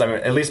thing is, I mean,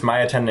 at least my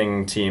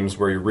attending teams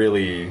were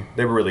really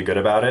good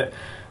about it.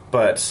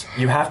 But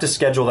you have to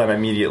schedule them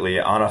immediately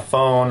on a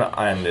phone,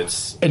 and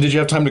it's... And did you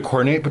have time to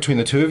coordinate between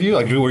the two of you?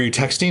 Like, were you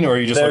texting, or are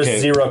you just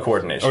There's zero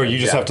coordination. Or you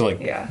just have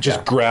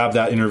to grab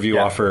that interview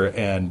offer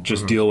and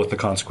just deal with the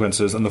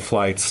consequences and the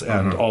flights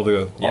and all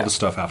the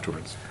stuff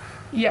afterwards?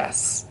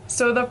 Yes.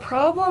 So the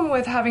problem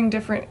with having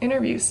different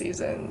interview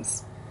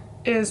seasons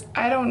is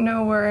I don't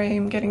know where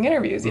I'm getting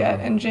interviews yet,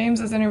 and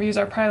James's interviews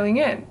are piling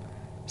in.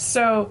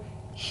 So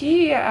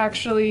he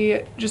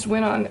actually just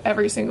went on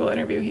every single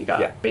interview he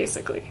got,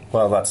 basically.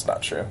 Well, that's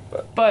not true,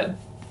 but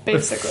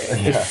basically.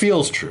 It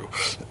feels true.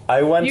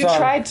 You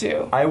tried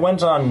to. I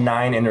went on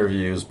 9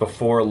 interviews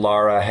before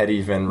Laura had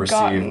even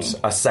received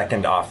a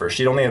second offer.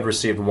 She'd only had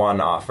received one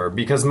offer,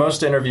 because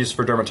most interviews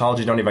for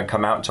dermatology don't even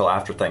come out until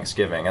after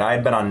Thanksgiving, and I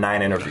had been on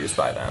 9 interviews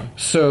by then.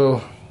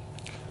 So,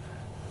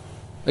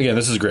 again,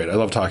 this is great. I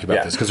love talking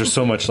about this, because there's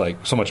so much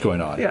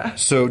going on. Yeah.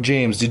 So,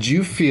 James, did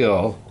you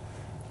feel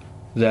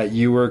that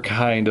you were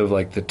kind of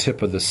like the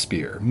tip of the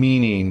spear,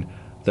 meaning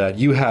that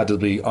you had to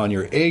be on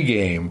your A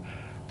game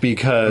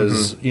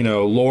because,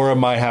 Laura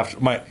might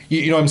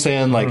you know what I'm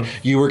saying? Like,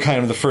 you were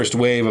kind of the first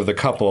wave of the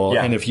couple,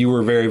 and if you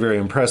were very, very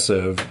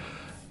impressive,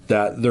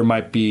 that there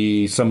might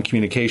be some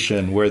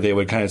communication where they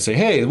would kind of say,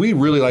 hey, we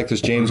really like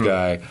this James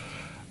guy.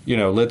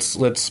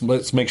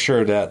 Let's make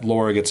sure that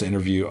Laura gets an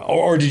interview.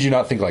 Or did you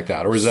not think like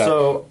that? Or is that...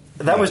 So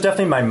that was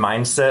definitely my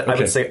mindset. Okay. I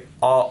would say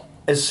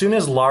as soon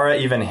as Laura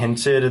even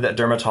hinted that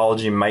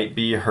dermatology might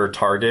be her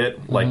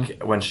target,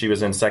 like when she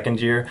was in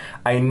second year,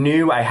 I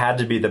knew I had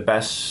to be the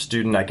best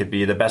student I could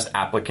be, the best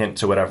applicant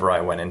to whatever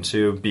I went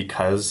into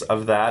because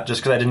of that.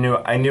 Just because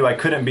I knew I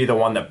couldn't be the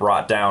one that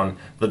brought down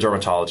the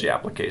dermatology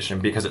application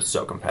because it's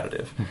so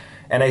competitive.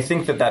 And I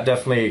think that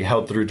definitely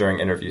held through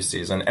during interview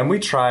season. And we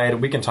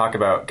can talk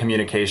about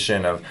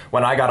communication of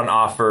when I got an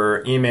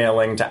offer,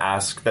 emailing to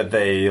ask that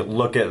they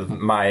look at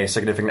my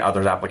significant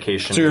other's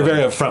application. So you're very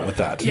upfront with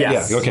that.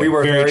 Yes. Yeah, okay. We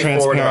were very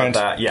forward about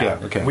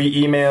that. Okay.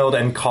 We emailed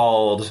and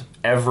called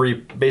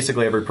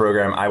basically every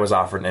program I was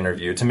offered an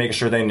interview to make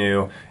sure they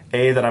knew,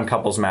 A, that I'm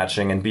couples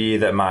matching, and B,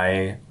 that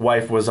my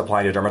wife was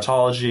applying to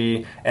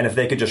dermatology, and if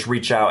they could just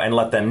reach out and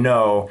let them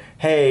know,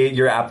 hey,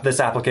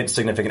 this applicant's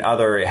significant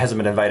other hasn't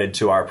been invited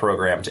to our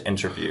program to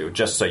interview,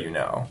 just so you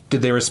know.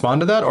 Did they respond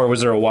to that, or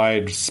was there a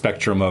wide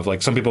spectrum of,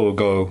 like, some people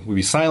would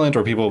be silent,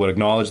 or people would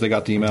acknowledge they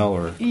got the email,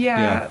 or...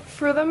 Yeah,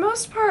 for the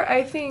most part,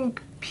 I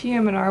think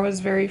PM&R was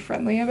very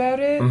friendly about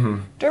it.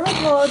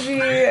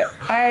 Dermatology,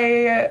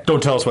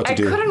 Don't tell us what to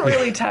do. I couldn't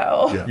really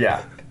tell.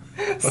 Yeah.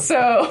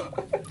 So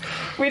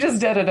we just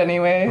did it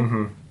anyway.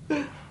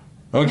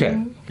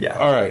 Okay. Yeah.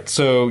 All right.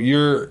 So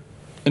your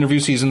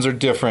interview seasons are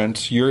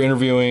different. You're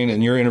interviewing,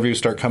 and your interviews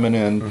start coming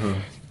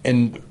in.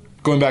 And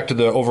going back to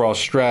the overall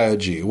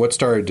strategy, what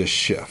started to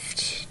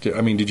shift?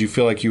 Did you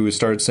feel like you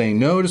started saying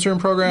no to certain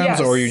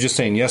programs, or were you just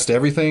saying yes to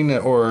everything?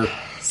 Or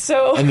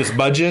and this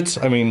budget?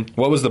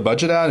 What was the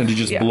budget at? And did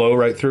you just blow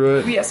right through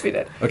it? Yes, we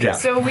did. Okay. Yeah.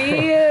 So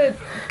we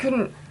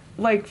couldn't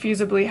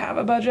feasibly have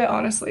a budget,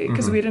 honestly,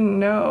 because we didn't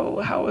know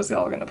how it was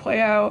all going to play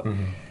out.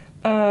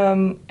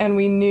 And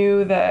we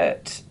knew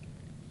that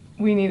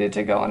we needed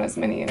to go on as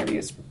many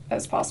interviews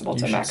as possible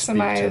to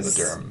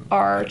maximize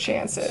our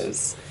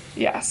chances.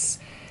 Yes.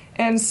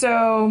 And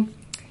so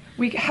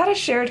we had a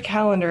shared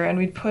calendar, and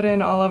we'd put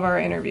in all of our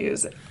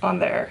interviews on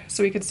there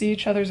so we could see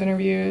each other's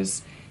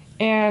interviews.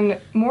 And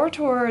more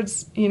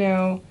towards,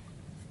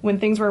 when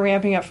things were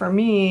ramping up for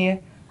me,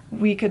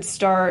 we could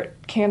start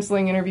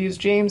canceling interviews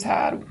James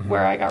had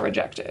where I got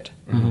rejected.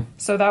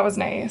 So that was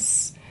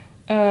nice.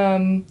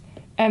 And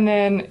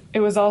then it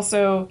was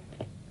also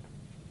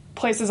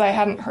places I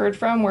hadn't heard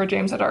from where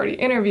James had already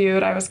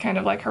interviewed. I was kind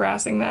of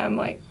harassing them,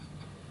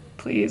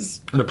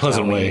 please. In a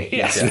pleasant tell me. way.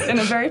 Yes, in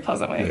a very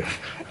pleasant way.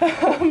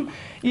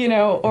 You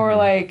know, or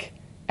like,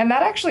 and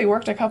that actually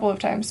worked a couple of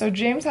times. So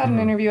James had an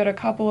interview at a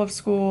couple of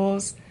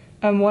schools.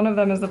 One of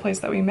them is the place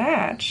that we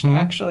matched,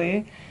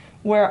 actually,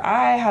 where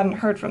I hadn't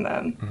heard from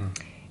them.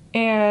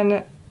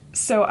 And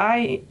so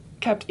I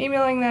kept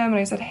emailing them, and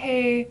I said,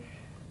 hey,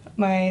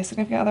 my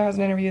significant other has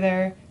an interview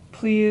there.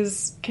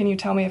 Please, can you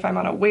tell me if I'm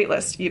on a wait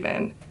list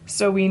even,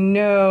 so we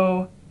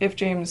know if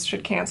James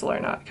should cancel or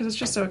not, because it's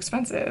just so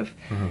expensive.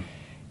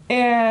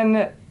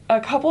 And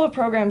a couple of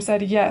programs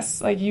said,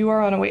 yes, like, you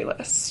are on a wait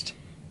list.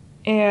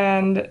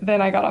 And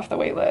then I got off the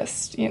wait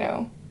list, you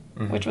know,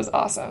 which was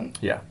awesome.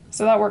 Yeah.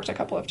 So that worked a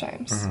couple of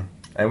times.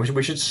 And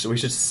we should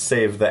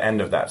save the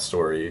end of that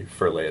story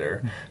for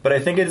later. But I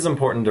think it is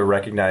important to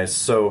recognize,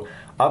 so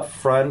up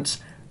front,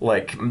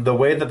 like, the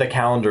way that the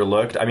calendar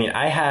looked, I mean,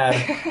 I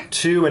had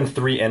 2 and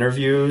 3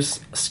 interviews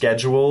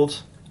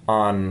scheduled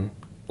on,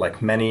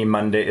 like, many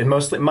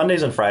mostly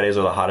Mondays and Fridays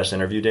are the hottest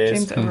interview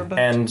days. James overbooked.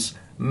 And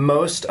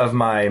most of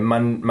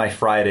my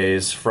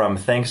Fridays from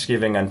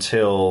Thanksgiving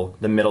until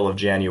the middle of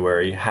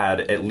January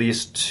had at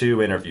least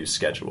 2 interviews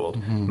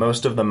scheduled.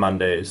 Most of the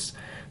Mondays.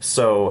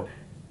 So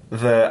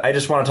I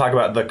just want to talk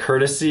about the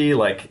courtesy.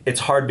 Like, it's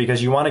hard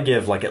because you want to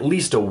give, like, at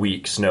least a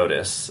week's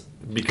notice.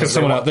 Because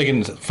they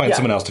can find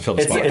someone else to fill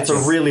the spot. It's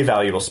a really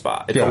valuable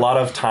spot. It's a lot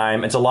of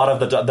time. It's a lot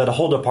of the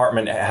whole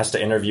department has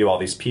to interview all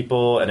these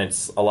people, and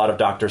it's a lot of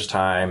doctors'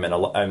 time.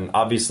 And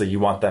obviously, you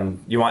want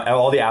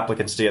all the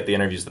applicants to get the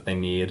interviews that they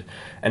need,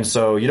 and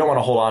so you don't want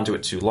to hold on to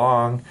it too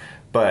long.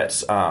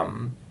 But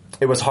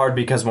it was hard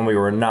because when we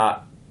were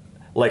not.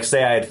 Like,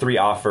 say I had 3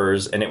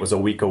 offers and it was a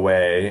week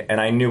away, and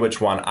I knew which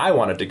one I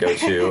wanted to go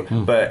to,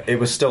 but it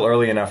was still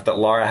early enough that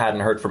Laura hadn't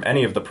heard from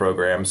any of the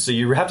programs. So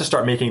you have to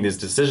start making these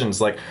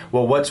decisions, like,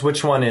 well,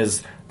 which one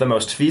is the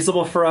most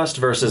feasible for us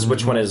versus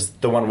which one is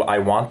the one I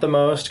want the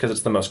most because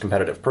it's the most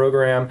competitive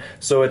program.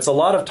 So it's a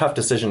lot of tough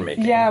decision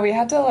making. Yeah, we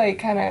had to, like,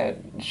 kind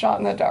of shot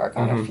in the dark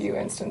on a few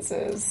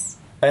instances.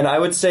 And I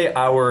would say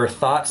our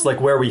thoughts,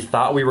 like, where we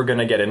thought we were going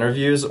to get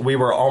interviews, we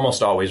were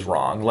almost always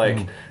wrong.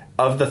 Like,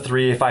 of the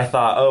 3, if I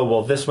thought, oh,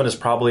 well, this one is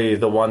probably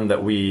the one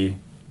that we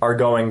are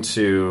going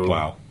to...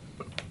 Wow.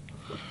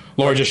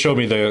 Laura just showed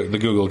me the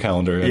Google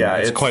Calendar. And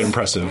it's quite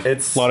impressive.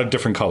 It's a lot of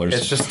different colors.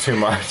 It's just too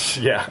much,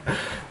 yeah.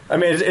 I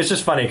mean, it's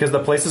just funny, because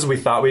the places we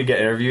thought we'd get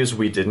interviews,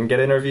 we didn't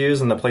get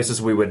interviews, and the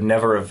places we would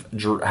never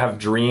have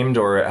dreamed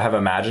or have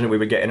imagined we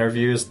would get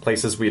interviews,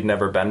 places we'd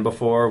never been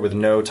before with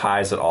no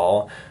ties at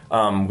all,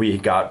 we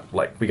got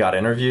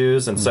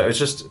interviews, and so it's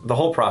just, the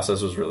whole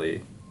process was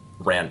really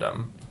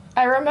random.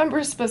 I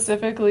remember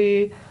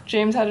specifically,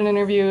 James had an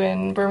interview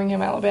in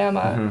Birmingham,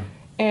 Alabama,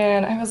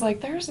 and I was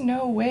like, there's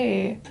no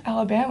way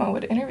Alabama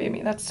would interview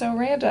me. That's so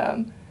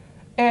random.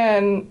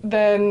 And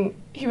then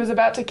he was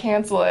about to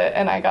cancel it,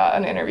 and I got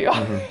an interview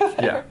offer there.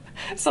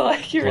 Yeah. So,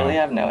 like, you really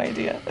have no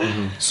idea.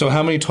 So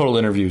how many total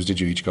interviews did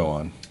you each go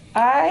on?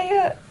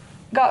 I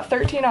got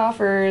 13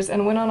 offers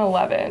and went on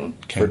 11.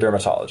 Okay. For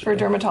dermatology.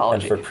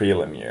 And for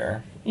prelim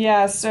year.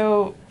 Yeah,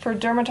 so for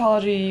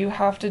dermatology, you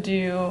have to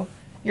do...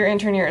 Your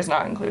intern year is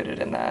not included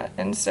in that.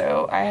 And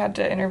so I had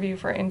to interview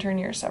for intern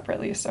year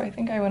separately. So I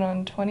think I went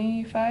on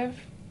 25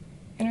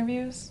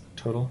 interviews.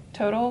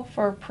 Total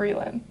for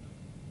prelim.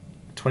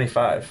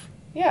 25?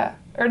 Yeah.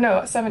 Or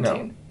no,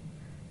 17. No.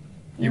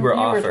 You were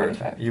offered. Were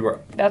 25.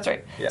 That's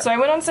right. Yeah. So I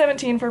went on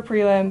 17 for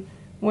prelim,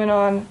 went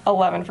on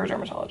 11 for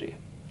dermatology.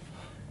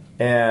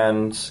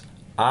 And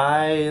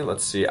I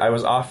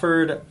was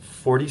offered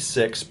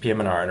 46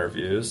 PM&R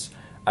interviews.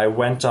 I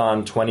went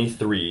on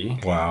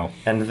 23. Wow.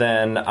 And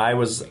then I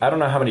don't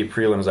know how many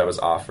prelims I was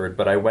offered,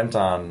 but I went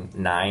on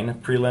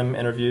 9 prelim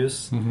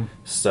interviews.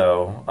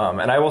 So,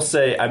 and I will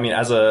say, I mean,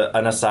 as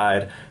an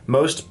aside,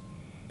 most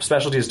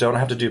specialties don't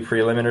have to do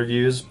prelim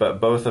interviews, but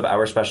both of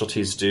our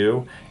specialties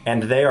do,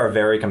 and they are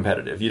very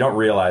competitive. You don't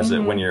realize it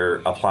when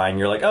you're applying.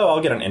 You're like, oh, I'll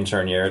get an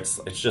intern year.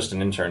 It's just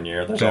an intern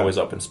year. There's always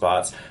open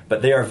spots.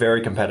 But they are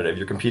very competitive.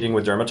 You're competing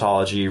with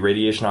dermatology,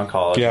 radiation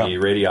oncology,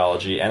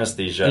 radiology,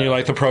 anesthesia. And you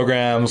like the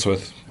programs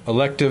with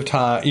elective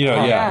time. You know,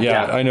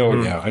 I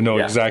know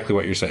exactly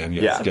what you're saying.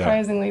 Yes.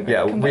 Surprisingly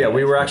very competitive.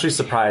 We were actually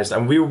surprised.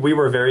 And we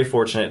were very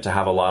fortunate to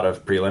have a lot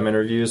of prelim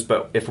interviews,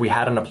 but if we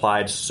hadn't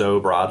applied so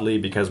broadly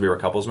because we were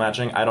couples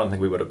matching, I don't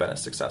think we would have been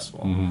as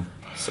successful.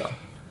 So,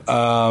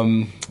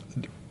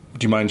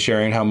 do you mind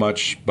sharing how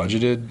much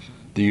budgeted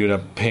do you end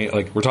up paying?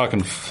 Like, we're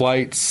talking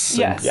flights,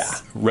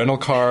 rental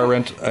car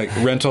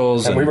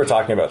rentals, and we were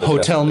talking about this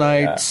hotel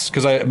nights,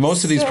 because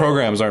most of these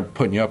programs aren't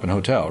putting you up in a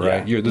hotel,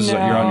 right? You're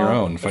on your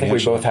own. I think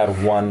we both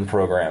had one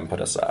program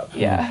put us up.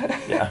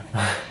 Yeah.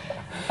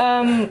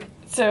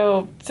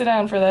 So sit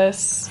down for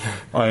this.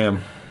 I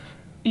am.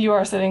 You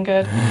are sitting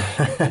good.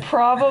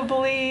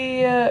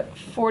 Probably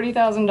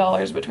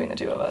 $40,000 between the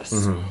two of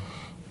us.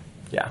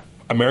 Yeah.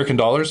 American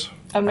dollars?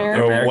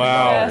 American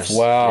wow. dollars.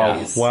 Wow.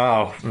 Yes.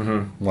 Wow.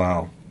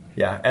 Wow.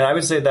 Yeah, and I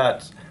would say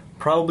that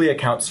probably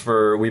accounts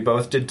for, we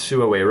both did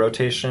 2 away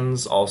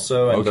rotations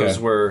also, and those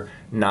were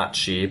not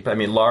cheap. I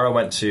mean, Laura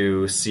went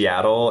to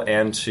Seattle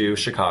and to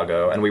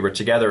Chicago, and we were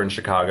together in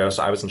Chicago,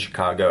 so I was in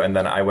Chicago, and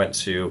then I went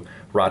to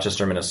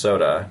Rochester,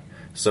 Minnesota.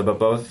 So, but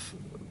both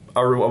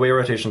our away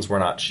rotations were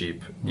not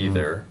cheap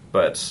either,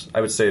 but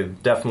I would say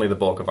definitely the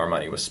bulk of our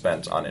money was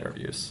spent on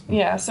interviews.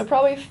 Yeah, so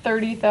probably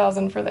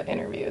 $30,000 for the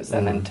interviews,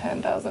 and then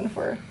 $10,000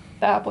 for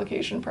the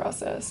application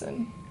process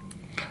and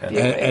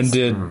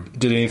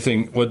did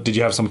anything? What did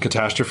you have? Some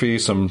catastrophe,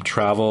 some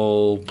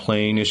travel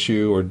plane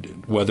issue, or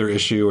weather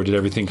issue, or did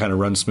everything kind of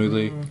run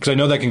smoothly? Because I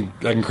know that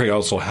can create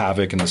also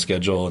havoc in the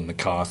schedule and the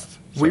cost.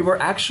 So. We were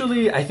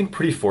actually, I think,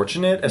 pretty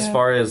fortunate as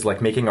far as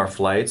like making our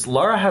flights.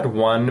 Laura had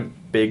one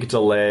big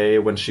delay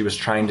when she was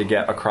trying to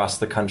get across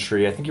the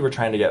country. I think you were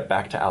trying to get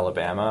back to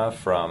Alabama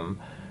from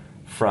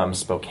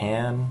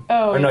Spokane.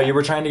 Oh, no, you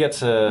were trying to get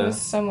to... It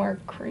was somewhere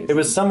crazy. It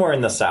was somewhere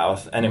in the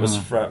south, and it was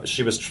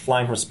she was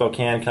flying from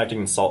Spokane, connecting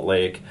in Salt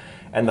Lake,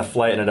 and the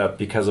flight ended up,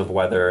 because of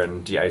weather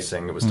and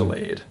de-icing, it was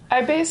delayed.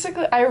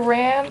 I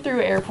ran through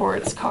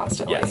airports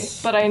constantly,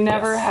 but I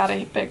never had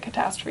a big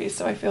catastrophe,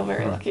 so I feel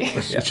very lucky.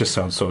 It just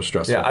sounds so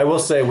stressful. Yeah, I will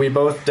say we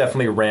both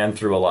definitely ran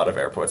through a lot of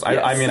airports.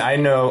 I mean, I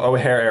know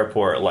O'Hare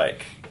Airport,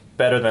 like...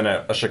 better than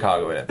a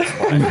Chicagoan at this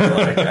point.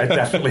 I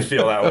definitely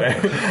feel that way.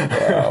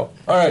 Wow.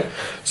 All right.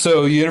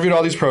 So you interviewed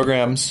all these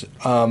programs.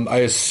 I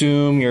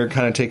assume you're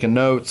kind of taking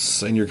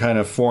notes and you're kind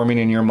of forming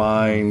in your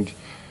mind,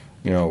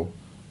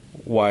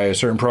 why a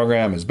certain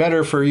program is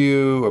better for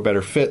you, a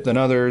better fit than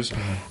others.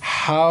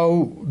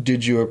 How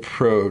did you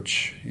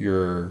approach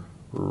your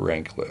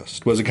rank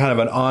list? Was it kind of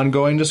an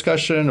ongoing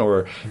discussion,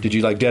 or did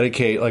you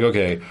dedicate,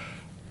 okay,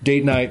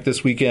 date night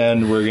this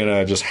weekend, we're going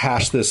to just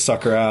hash this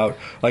sucker out?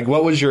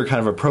 What was your kind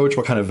of approach?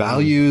 What kind of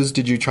values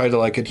did you try to,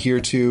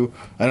 adhere to?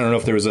 I don't know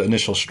if there was an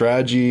initial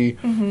strategy.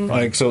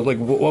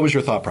 What was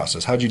your thought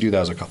process? How did you do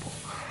that as a couple?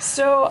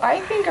 So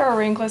I think our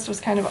rank list was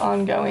kind of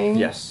ongoing.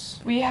 Yes.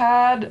 We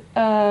had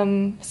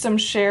some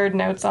shared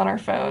notes on our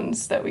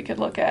phones that we could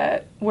look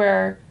at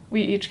where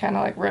we each kind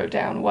of, wrote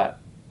down what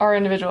our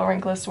individual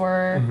rank lists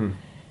were.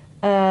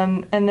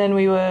 And then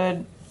we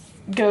would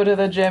go to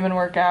the gym and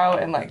work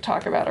out and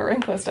talk about a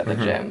rank list at the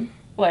gym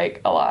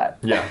a lot.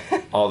 Yeah,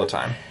 all the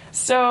time.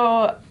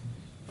 So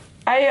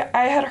I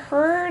had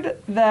heard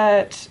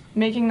that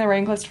making the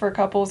rank list for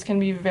couples can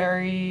be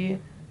very,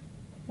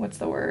 what's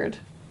the word?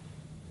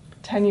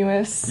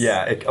 Tenuous.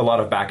 Yeah, a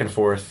lot of back and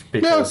forth.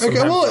 Because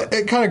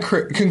it kind of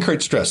can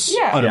create stress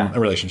on a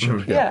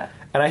relationship. Yeah.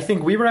 And I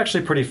think we were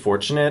actually pretty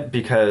fortunate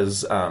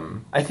because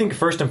I think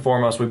first and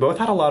foremost, we both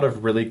had a lot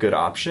of really good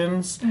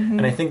options.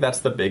 And I think that's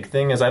the big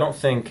thing is I don't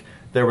think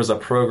there was a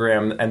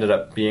program that ended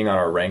up being on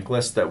our rank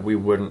list that we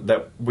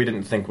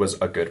didn't think was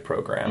a good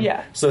program.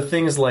 Yeah. So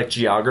things like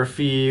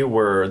geography there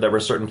were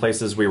certain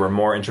places we were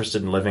more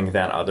interested in living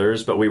than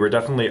others, but we were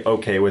definitely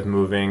okay with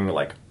moving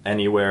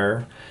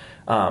anywhere.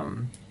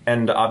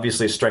 And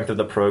obviously strength of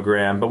the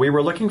program, but we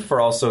were looking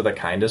for also the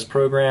kindest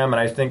program, and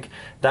I think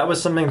that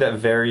was something that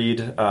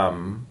varied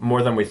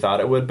more than we thought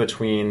it would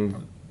between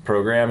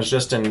programs.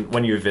 Just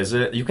when you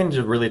visit, you can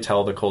really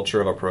tell the culture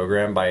of a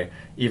program by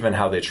even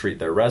how they treat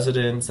their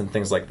residents and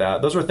things like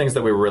that. Those were things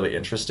that we were really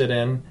interested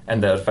in,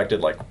 and that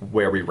affected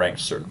where we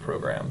ranked certain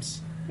programs.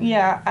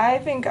 Yeah, I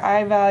think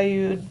I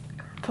valued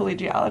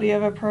collegiality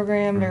of a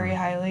program very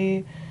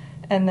highly,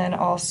 and then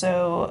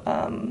also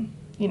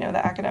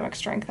the academic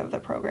strength of the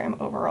program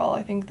overall.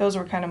 I think those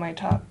were kind of my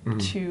top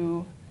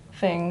 2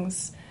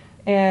 things.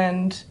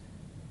 And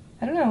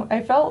I don't know,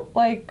 I felt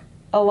like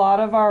a lot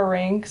of our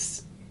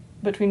ranks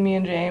between me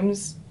and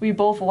James, we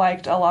both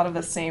liked a lot of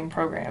the same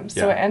programs.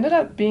 So it ended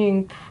up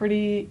being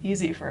pretty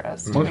easy for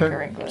us to make a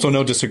rank list. So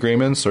no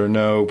disagreements or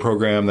no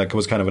program that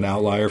was kind of an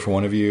outlier for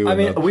one of you? I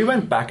mean, we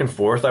went back and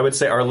forth. I would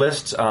say our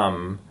list...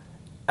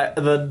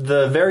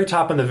 the very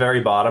top and the very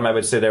bottom, I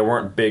would say there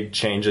weren't big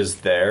changes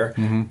there,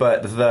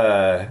 but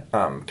the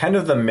kind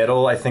of the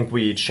middle, I think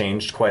we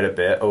changed quite a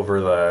bit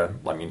over the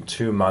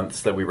 2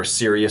 months that we were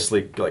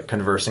seriously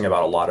conversing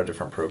about a lot of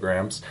different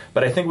programs.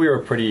 But I think we were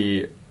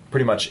pretty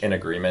much in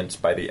agreement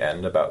by the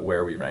end about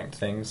where we ranked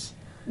things.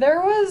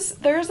 There's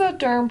a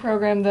derm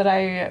program that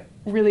I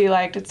really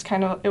liked.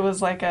 It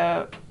was like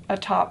a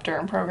top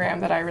derm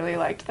program that I really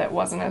liked that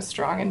wasn't as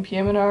strong in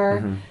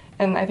PM&R,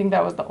 and I think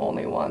that was the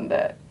only one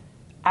that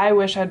I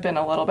wish had been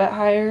a little bit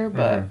higher,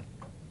 but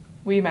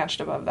we matched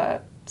above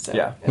that, so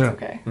it's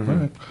okay.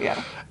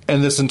 Yeah.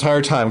 And this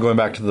entire time, going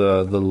back to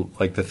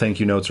the thank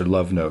you notes or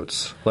love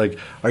notes,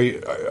 are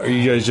you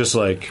guys just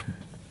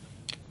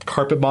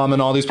carpet bombing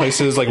all these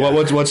places?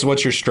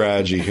 What's your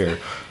strategy here?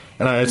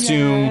 And I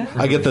assume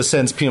I get the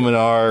sense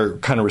PM&R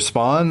kind of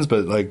responds,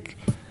 but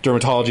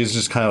dermatology is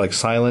just kind of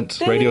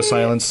silent, radio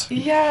silence.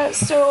 Yeah,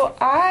 so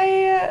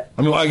I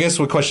guess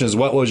the question is,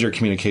 what was your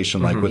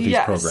communication like with these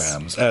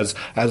programs? As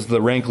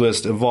the rank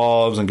list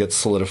evolves and gets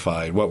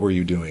solidified, what were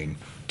you doing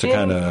to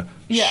kind of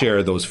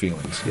share those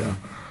feelings? Yeah.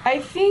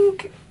 I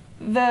think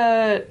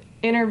the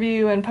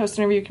interview and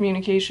post-interview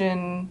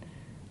communication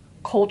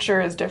culture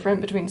is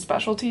different between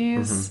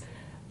specialties.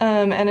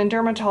 And in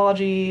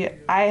dermatology,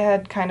 I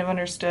had kind of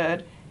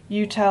understood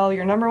you tell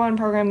your number one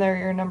program they're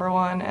your number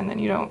one, and then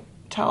you don't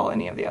tell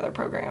any of the other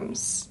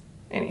programs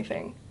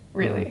anything,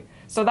 really. Mm-hmm.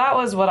 So that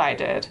was what I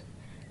did.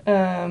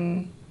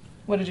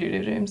 What did you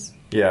do, James?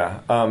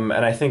 Yeah, and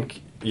I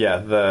think,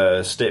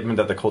 the statement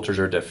that the cultures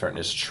are different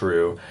is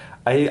true.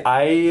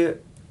 I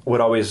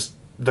would always...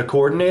 The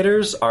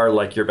coordinators are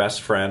like your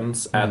best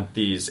friends at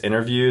these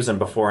interviews and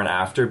before and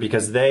after,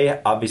 because they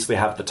obviously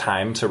have the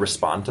time to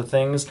respond to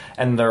things,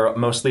 and they're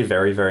mostly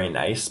very, very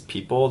nice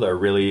people. They're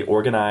really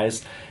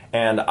organized.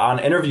 And on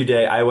interview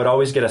day, I would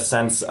always get a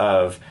sense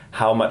of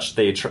how much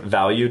they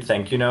valued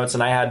thank you notes.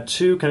 And I had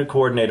two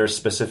coordinators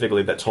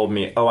specifically that told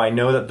me, I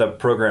know that the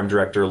program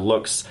director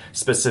looks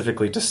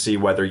specifically to see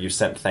whether you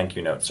sent thank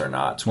you notes or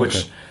not,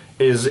 which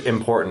is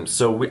important.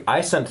 So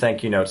I sent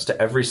thank you notes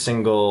to every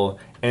single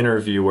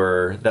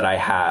interviewer that I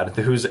had,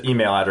 whose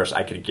email address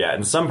I could get.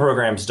 And some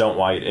programs don't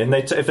want you, and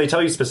if they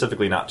tell you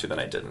specifically not to, then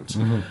I didn't.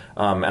 Mm-hmm.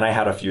 And I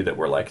had a few that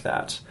were like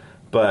that.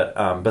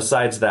 But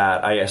besides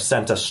that, I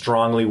sent a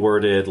strongly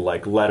worded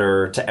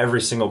letter to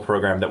every single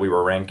program that we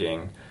were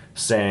ranking,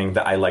 saying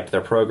that I liked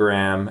their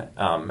program.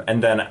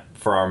 And then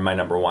for my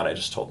number one, I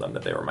just told them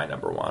that they were my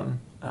number one,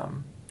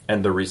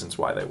 and the reasons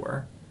why they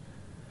were.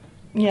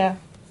 Yeah.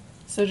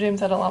 So James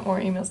had a lot more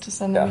emails to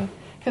send to me.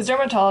 Because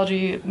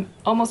dermatology,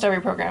 almost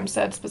every program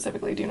said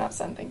specifically, do not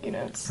send thank you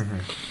notes. Mm-hmm.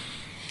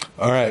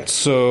 All right.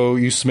 So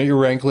you submit your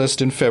rank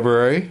list in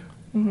February.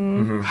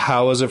 Mm-hmm. Mm-hmm.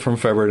 How was it from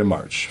February to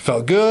March?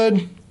 Felt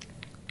good?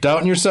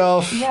 Doubting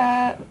yourself?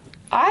 Yeah,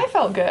 I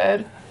felt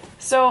good.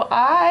 So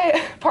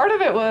part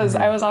of it was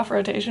I was off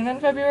rotation in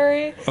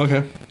February.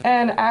 Okay.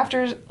 And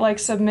after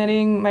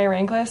submitting my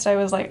rank list, I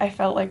was I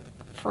felt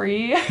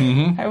free.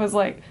 Mm-hmm. I was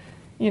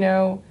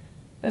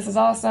this is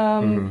awesome.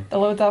 Mm-hmm. The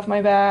load's off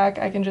my back.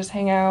 I can just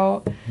hang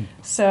out.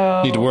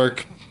 So need to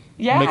work.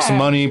 Yeah. Make some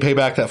money. Pay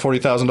back that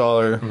 $40,000.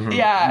 Mm-hmm.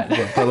 Yeah.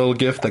 That little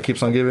gift that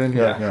keeps on giving.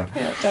 Yeah,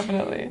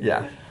 definitely.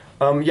 Yeah.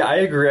 I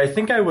agree. I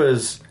think I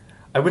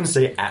wouldn't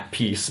say at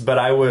peace, but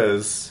I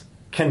was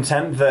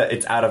content that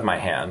it's out of my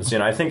hands.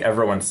 I think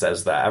everyone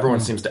says that.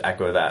 Everyone seems to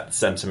echo that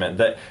sentiment,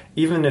 that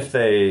even if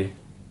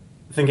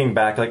thinking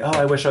back,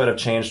 I wish I would have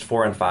changed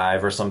 4 and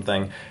 5 or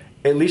something,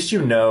 at least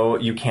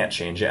you can't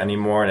change it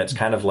anymore, and it's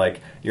kind of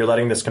you're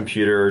letting this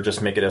computer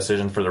just make a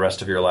decision for the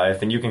rest of your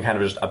life, and you can kind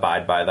of just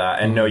abide by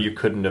that and know you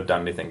couldn't have done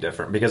anything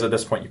different, because at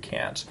this point you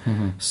can't.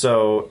 Mm-hmm.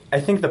 So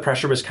I think the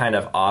pressure was kind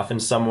of off in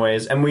some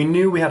ways, and we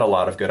knew we had a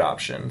lot of good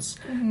options,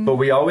 but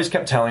we always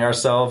kept telling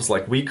ourselves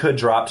we could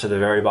drop to the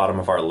very bottom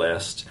of our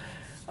list,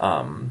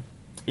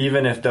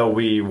 even if though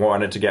we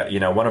wanted to get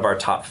one of our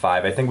top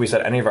 5. I think we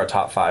said any of our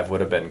top 5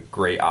 would have been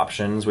great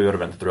options. We would have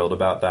been thrilled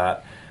about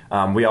that.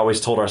 We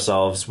always told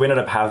ourselves, we ended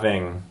up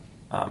having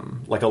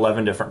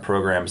 11 different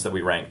programs that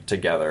we ranked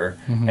together.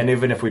 Mm-hmm. And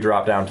even if we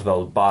dropped down to the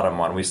bottom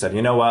one, we said,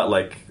 you know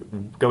what,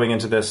 going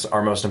into this,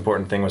 our most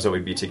important thing was that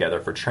we'd be together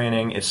for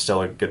training. It's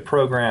still a good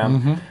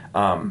program.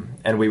 Mm-hmm.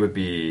 And we would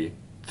be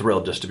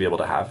thrilled just to be able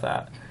to have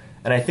that.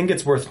 And I think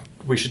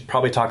we should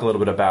probably talk a little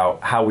bit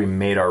about how we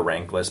made our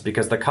rank list,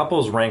 because the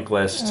couples rank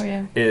list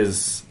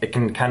it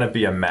can kind of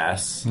be a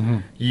mess. Mm-hmm.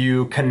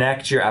 You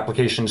connect your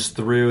applications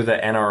through the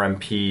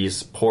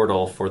NRMP's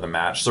portal for the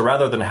match. So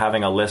rather than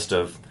having a list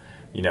of,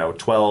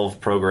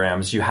 12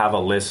 programs, you have a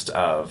list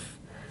of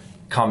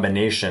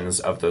combinations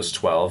of those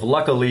 12.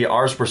 Luckily,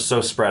 ours were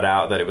so spread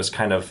out that it was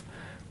kind of,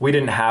 we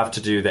didn't have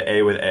to do the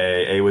A with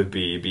A with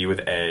B, B with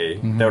A.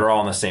 Mm-hmm. They were all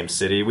in the same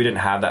city. We didn't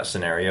have that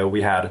scenario.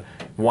 We had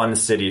one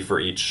city for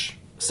each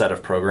set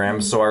of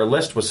programs. So our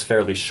list was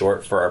fairly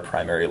short for our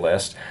primary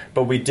list,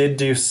 but we did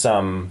do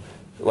some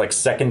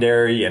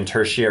secondary and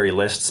tertiary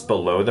lists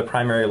below the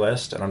primary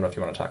list. I don't know if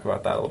you want to talk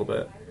about that a little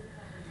bit.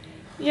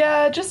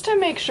 Yeah, just to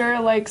make sure,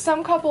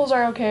 some couples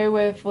are okay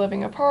with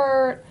living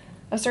apart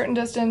a certain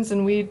distance,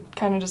 and we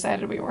kind of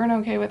decided we weren't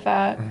okay with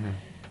that.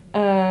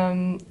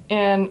 Mm-hmm.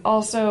 And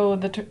also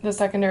the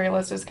secondary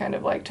list is kind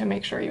of to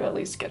make sure you at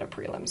least get a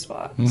prelim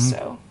spot. Mm-hmm.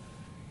 So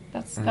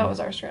that was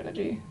our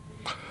strategy.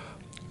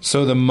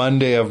 So the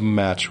Monday of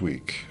match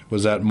week,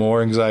 was that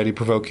more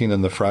anxiety-provoking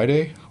than the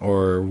Friday?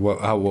 Or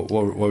what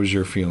was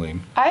your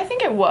feeling? I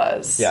think it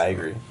was. Yeah, I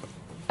agree.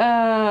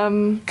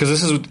 Because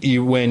this is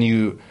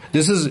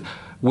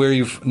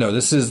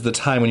this is the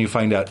time when you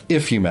find out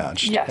if you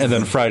matched. Yes. And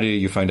then Friday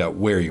you find out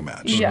where you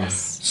matched.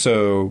 Yes.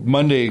 So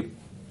Monday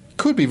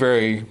could be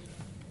very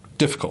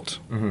difficult,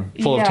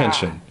 full of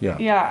tension. Yeah.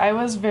 Yeah, I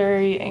was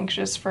very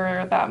anxious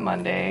for that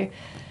Monday,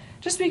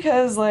 just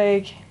because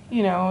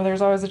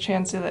there's always a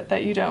chance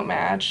that you don't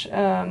match.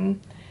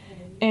 And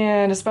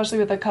especially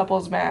with a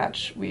couples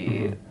match,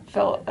 we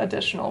felt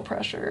additional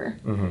pressure.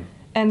 Mm-hmm.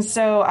 And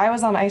so I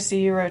was on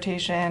ICU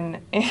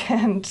rotation,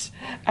 and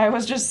I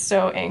was just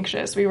so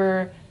anxious. We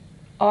were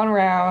on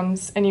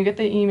rounds, and you get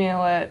the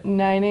email at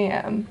 9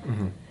 a.m.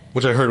 Mm-hmm.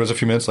 Which I heard was a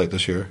few minutes late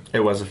this year.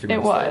 It was a few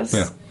minutes late. It was.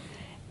 Yeah.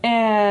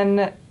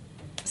 And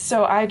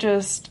so I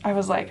was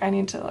I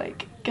need to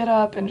get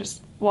up and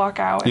just walk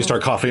out. You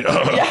start coughing.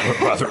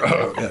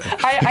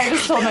 I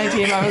just told my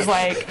team, I was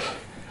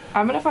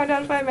I'm going to find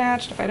out if I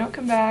matched. If I don't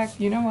come back,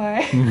 you know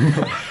why.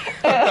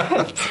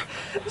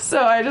 So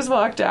I just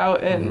walked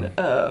out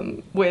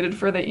and waited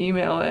for the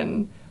email,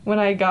 and when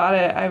I got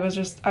it, I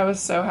was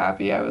so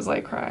happy. I was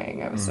like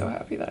crying. I was so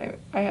happy that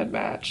I had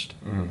matched.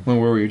 Well,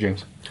 where were you,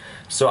 James?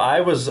 So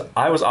I was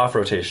off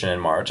rotation in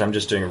March. I'm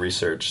just doing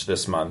research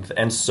this month.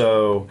 And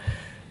so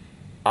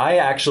I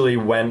actually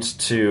went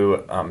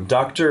to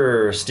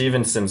Dr.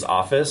 Stevenson's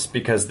office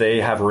because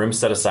they have rooms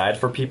set aside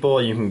for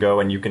people. You can go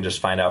and you can just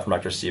find out from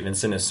Dr.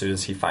 Stevenson as soon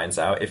as he finds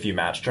out if you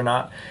matched or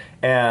not.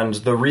 And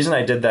the reason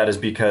I did that is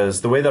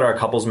because the way that our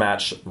couples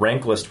match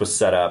rank list was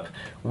set up,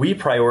 we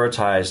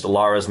prioritized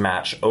Laura's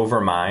match over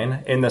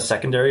mine in the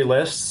secondary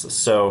lists.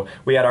 So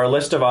we had our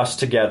list of us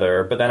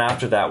together, but then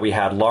after that we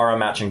had Laura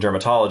matching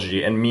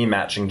dermatology and me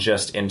matching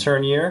just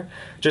intern year,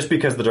 just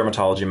because the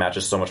dermatology match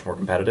is so much more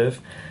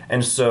competitive.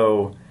 And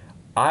so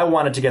I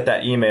wanted to get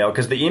that email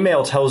because the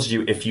email tells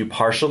you if you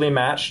partially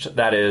matched,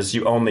 that is,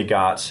 you only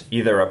got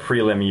either a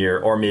prelim year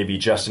or maybe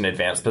just an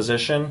advanced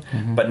position,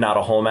 but not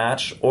a whole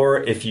match,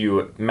 or if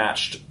you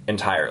matched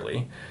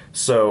entirely.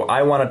 So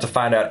I wanted to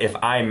find out if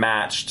I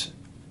matched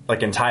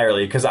like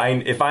entirely, because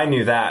if I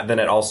knew that, then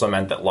it also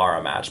meant that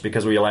Laura matched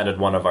because we landed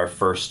one of our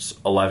first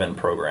 11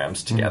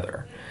 programs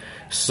together.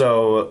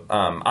 So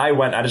I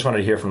just wanted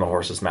to hear from the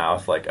horse's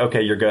mouth, like,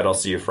 okay, you're good, I'll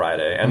see you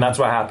Friday. And that's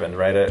what happened,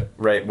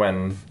 right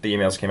when the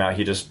emails came out.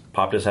 He just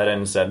popped his head in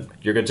and said,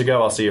 you're good to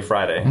go, I'll see you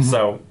Friday.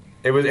 So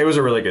it was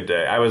a really good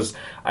day.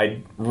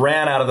 I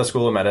ran out of the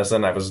School of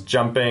Medicine. I was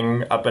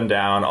jumping up and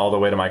down all the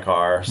way to my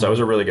car. So it was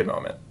a really good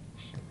moment.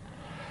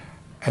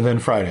 And then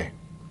Friday.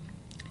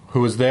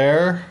 Who was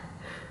there?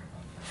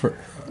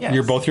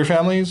 Yes. Both your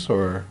families,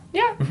 or?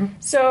 Yeah.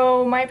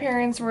 So my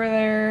parents were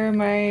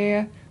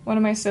there, one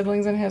of my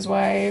siblings and his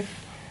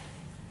wife.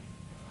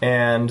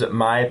 And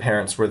my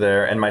parents were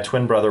there, and my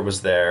twin brother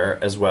was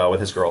there as well with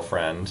his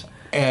girlfriend.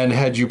 And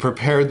had you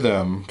prepared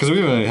them, because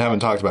we haven't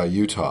talked about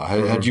Utah,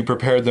 had you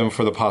prepared them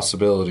for the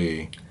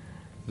possibility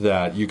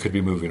that you could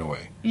be moving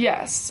away?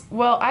 Yes.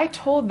 Well, I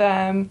told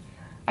them,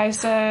 I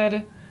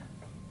said,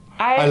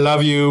 I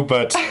love you,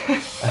 but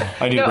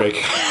I need a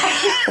break.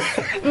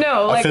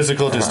 No, a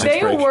physical distance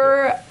break. They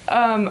were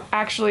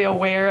actually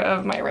aware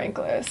of my rank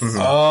list.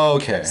 Oh,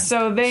 okay.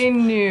 So they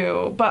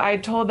knew, but I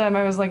told them,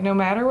 I was like, no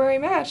matter where I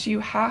match, you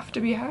have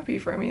to be happy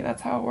for me.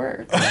 That's how it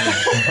works.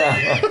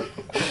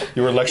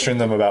 You were lecturing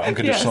them about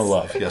unconditional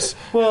love. Yes.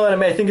 Well, I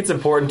mean, I think it's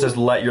important to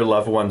let your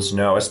loved ones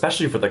know,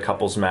 especially for the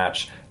couples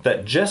match,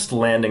 that just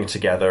landing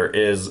together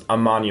is a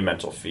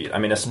monumental feat. I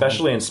mean,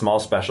 especially in small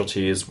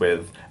specialties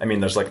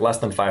there's like less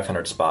than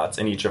 500 spots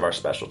in each of our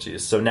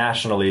specialties. So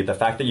nationally, the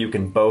fact that you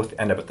can both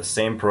end up at the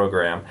same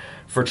program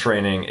for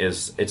training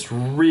it's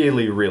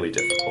really, really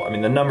difficult. I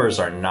mean, the numbers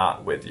are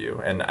not with you.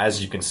 And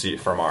as you can see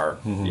from our,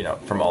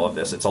 from all of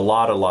this, it's a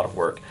lot of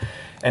work.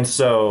 And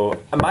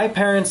so my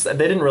parents, they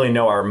didn't really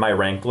know my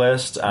rank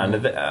list. I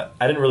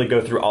didn't really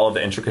go through all of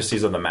the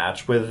intricacies of the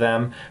match with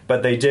them,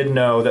 but they did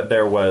know that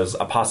there was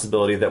a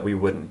possibility that we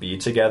wouldn't be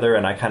together.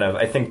 And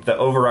I think the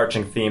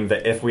overarching theme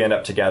that if we end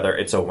up together,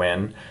 it's a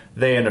win,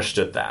 they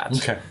understood that.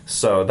 Okay.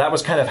 So that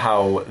was kind of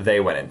how they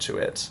went into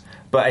it.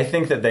 But I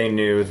think that they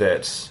knew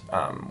that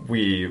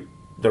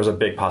there was a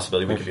big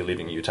possibility we could be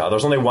leaving Utah.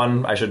 There's only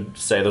one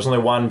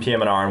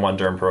PM&R and one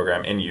derm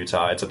program in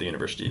Utah. It's at the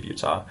University of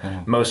Utah.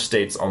 Most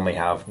states only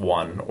have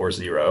 1 or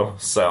 0.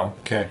 So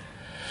okay.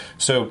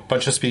 So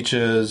bunch of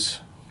speeches,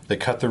 they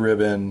cut the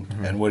ribbon,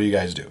 and what do you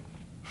guys do?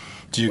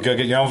 Do you go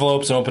get your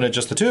envelopes and open it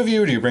just the two of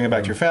you? Do you bring it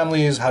back to your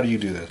families? How do you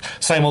do this?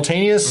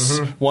 Simultaneous?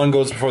 One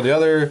goes before the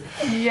other?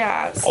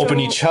 Yeah. Open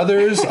each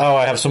other's? Oh,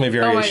 I have so many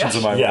variations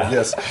of my mind.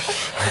 Yes.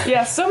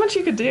 Yeah, so much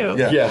you could do.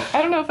 Yeah.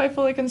 I don't know if I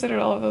fully considered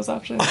all of those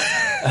options.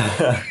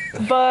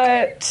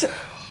 But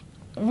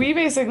we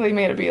basically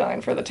made a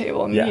beeline for the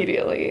table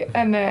immediately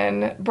and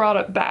then brought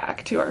it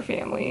back to our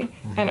family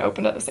and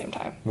opened at the same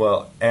time.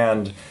 Well,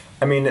 and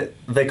I mean,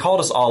 they called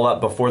us all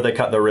up before they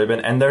cut the ribbon,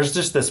 and there's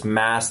just this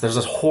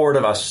horde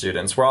of us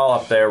students. We're all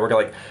up there. We're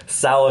like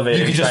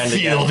salivating. You can just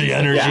feel the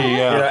energy.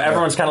 Yeah.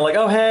 Everyone's kind of like,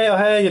 oh, hey.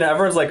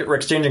 Everyone's like, we're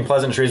exchanging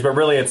pleasantries, but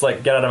really it's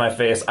like, get out of my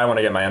face. I want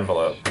to get my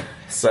envelope.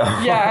 So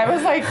yeah, I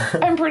was like,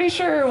 I'm pretty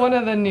sure one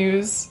of the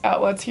news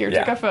outlets here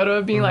took a photo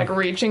of me like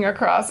reaching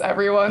across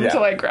everyone to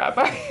like grab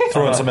my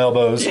throwing some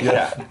elbows.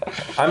 Yeah.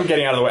 I'm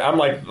getting out of the way. I'm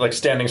like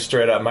standing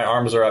straight up. My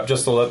arms are up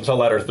just to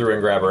let her through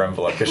and grab her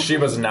envelope because she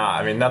was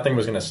not. I mean, nothing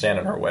was going to stand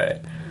in her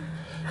way.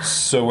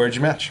 So where'd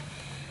you match?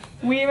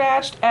 We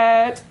matched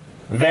at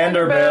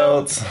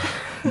Vanderbilt.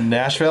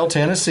 Nashville,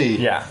 Tennessee.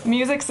 Yeah.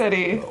 Music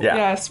City. Yeah.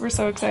 Yes, we're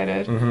so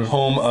excited.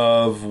 Home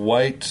of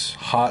white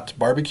hot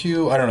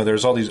barbecue. I don't know.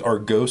 There's all these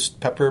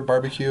ghost pepper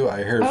barbecue.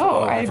 I heard.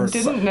 I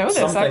didn't know this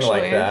something actually.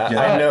 Like that. Yeah.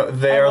 I know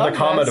they are the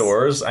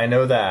Commodores. I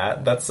know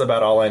that. That's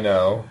about all I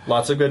know.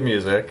 Lots of good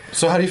music.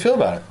 So how do you feel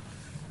about it?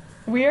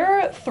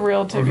 We're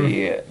thrilled to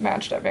be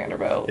matched at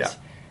Vanderbilt.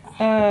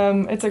 Yeah.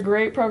 It's a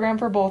great program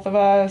for both of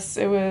us.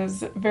 It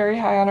was very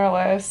high on our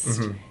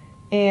list.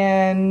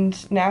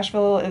 And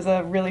Nashville is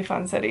a really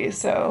fun city,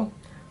 so...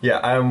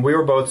 Yeah, we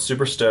were both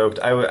super stoked.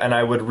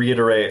 I would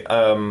reiterate,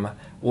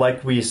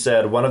 like we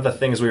said, one of the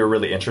things we were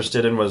really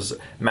interested in was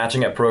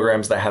matching at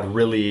programs that had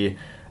really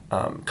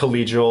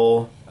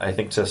collegial, I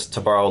think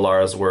to borrow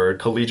Lara's word,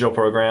 collegial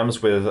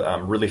programs with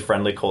really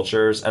friendly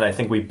cultures. And I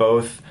think we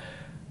both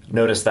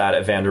noticed that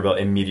at Vanderbilt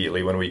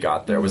immediately when we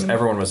got there. Was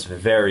everyone was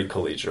very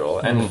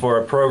collegial. And for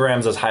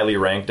programs as highly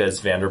ranked as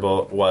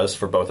Vanderbilt was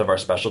for both of our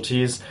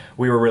specialties,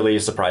 we were really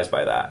surprised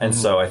by that. And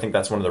so I think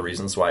that's one of the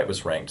reasons why it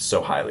was ranked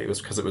so highly, was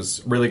because it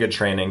was really good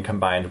training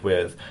combined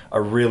with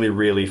a really,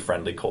 really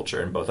friendly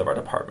culture in both of our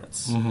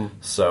departments.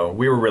 So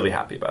we were really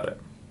happy about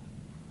it.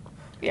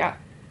 Yeah.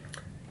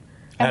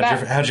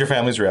 How'd your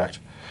families react?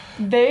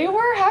 They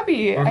were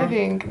happy, I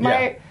think.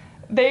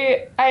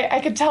 I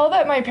could tell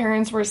that my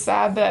parents were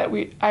sad that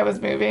I was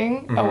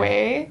moving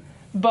away,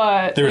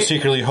 but they were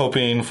secretly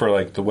hoping for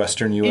like the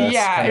Western U.S.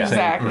 Yeah, kind of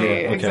exactly,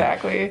 thing.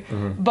 exactly.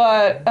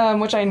 But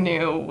which I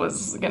knew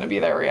was going to be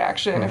their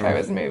reaction if I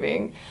was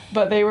moving.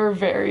 But they were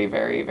very,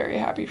 very, very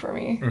happy for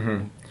me.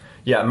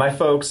 Yeah, my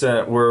folks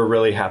were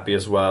really happy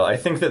as well. I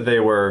think that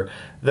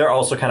they're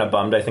also kind of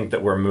bummed, I think,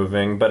 that we're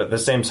moving, but at the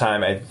same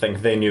time, I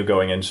think they knew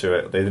going into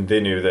it, they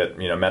knew that,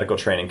 medical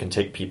training can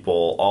take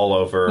people all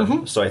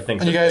over, so I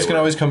think And you guys can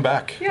always come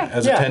back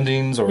as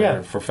attendings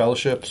or for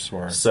fellowships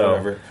or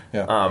whatever.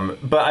 Yeah.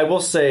 But I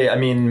will say,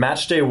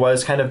 match day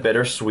was kind of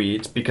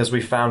bittersweet because we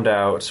found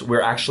out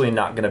we're actually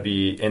not going to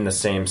be in the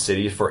same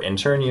city for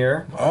intern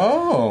year.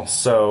 Oh.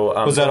 So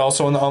was that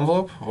also in the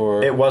envelope?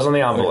 Or it was on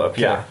the envelope,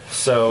 okay. yeah.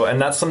 So, and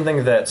that's something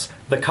that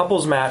the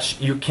couples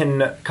match, you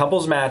can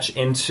couples match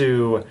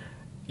into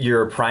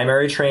your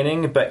primary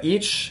training, but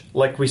each,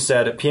 like we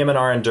said,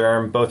 PM&R and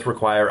Derm both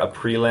require a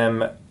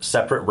prelim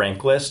separate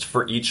rank list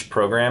for each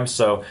program.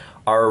 So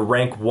our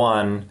rank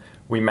 1,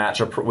 we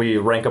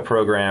rank a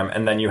program,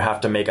 and then you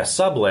have to make a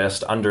sub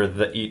list under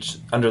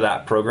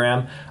that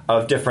program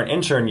of different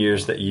intern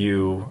years that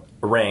you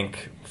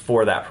rank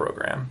for that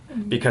program,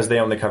 because they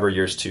only cover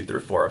years 2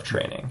 through 4 of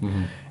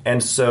training.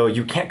 And so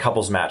you can't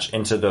couples match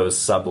into those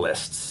sub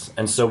lists.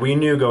 And so we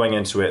knew going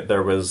into it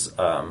there was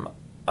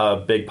a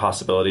big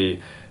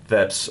possibility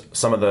that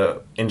some of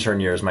the intern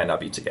years might not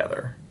be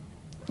together.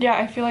 Yeah,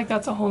 I feel like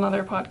that's a whole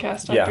nother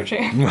podcast, Dr.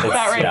 Chan. That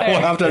right there.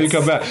 We'll have to have you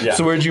come back. Yeah.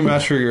 So where did you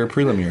match for your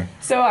prelim year?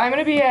 So I'm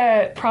going to be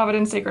at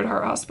Providence Sacred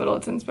Heart Hospital.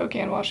 It's in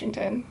Spokane,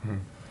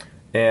 Washington.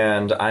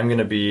 And I'm going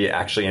to be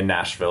actually in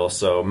Nashville,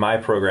 so my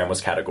program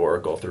was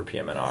categorical through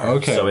PM&R.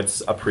 Okay. So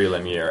it's a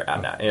prelim year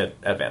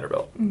at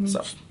Vanderbilt.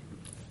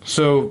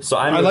 So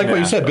I like what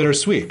you said,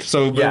 bittersweet.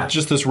 So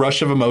just this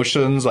rush of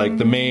emotions, like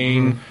the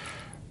main,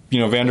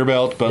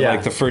 Vanderbilt, but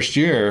like the first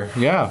year,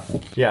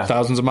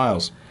 thousands of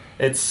miles.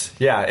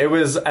 It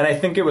was, and I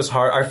think it was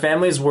hard. Our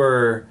families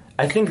were,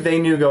 I think they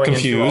knew going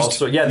confused. into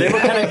also. Yeah, they were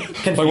kind of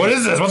confused. Like, what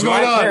is this? What's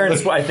going on? My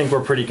parents, I think, were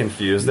pretty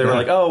confused. They were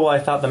like, oh, well, I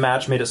thought the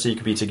match made it so you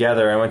could be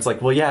together. And it's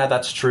like, well, yeah,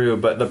 that's true,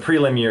 but the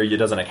prelim year it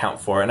doesn't account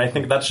for. And I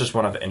think that's just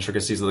one of the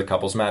intricacies of the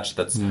couples match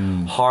that's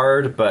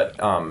hard, but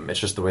it's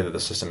just the way that the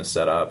system is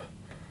set up.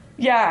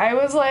 Yeah, I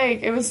was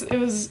like, it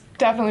was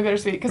definitely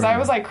bittersweet because I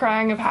was like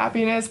crying of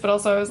happiness, but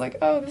also I was like,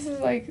 oh, this is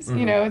like,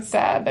 it's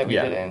sad that we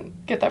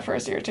didn't get that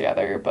first year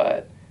together,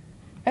 but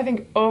I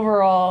think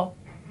overall,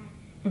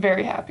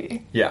 very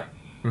happy. Yeah.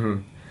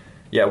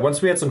 Yeah,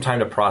 once we had some time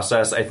to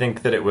process, I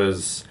think that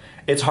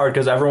it's hard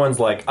because everyone's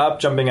like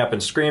jumping up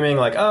and screaming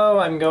like, oh,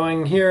 I'm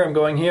going here.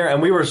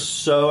 And we were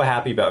so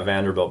happy about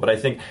Vanderbilt. But I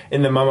think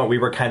in the moment we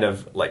were kind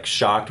of like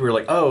shocked. We were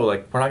like, oh,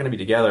 like we're not going to be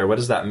together. What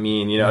does that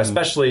mean?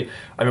 Especially,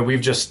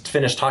 we've just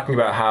finished talking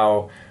about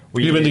how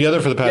you've been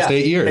together for the past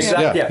 8 years.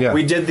 Exactly. Yeah.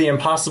 We did the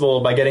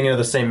impossible by getting into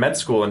the same med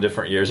school in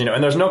different years,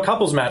 and there's no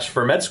couples match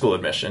for med school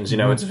admissions.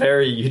 It's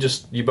very,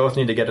 you both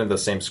need to get into the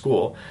same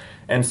school.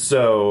 And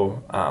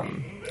so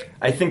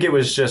I think it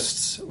was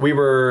just, we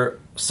were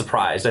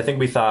surprised. I think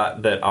we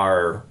thought that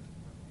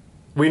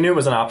we knew it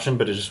was an option,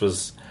 but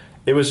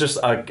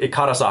it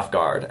caught us off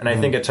guard. And I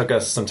think it took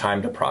us some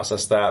time to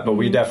process that, but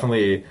we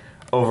definitely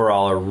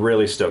overall are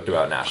really stoked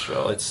about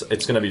Nashville. It's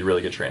going to be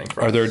really good training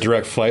for us. Are there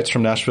direct flights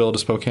from Nashville to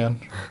Spokane?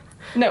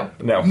 No.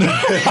 Yeah.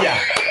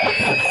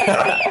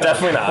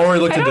 Definitely not. Or we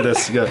looked into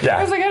this. Yeah.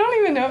 I was like, I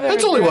don't even know if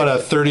that's only, a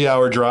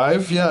 30-hour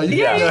drive? Yeah.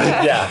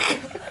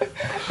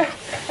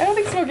 I don't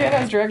think Spokane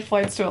has direct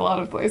flights to a lot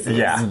of places.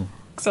 Yeah.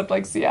 Except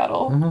like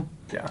Seattle.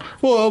 Yeah.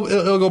 Well,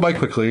 it'll go by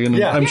quickly, and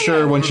I'm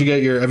sure once you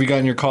get have you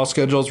gotten your call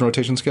schedules,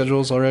 rotation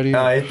schedules already?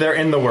 They're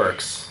in the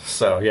works.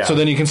 So yeah. So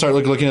then you can start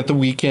looking at the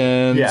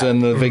weekends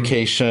and the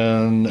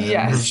vacation.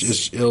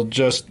 Yes. It'll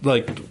just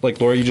like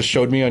Laura, you just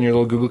showed me on your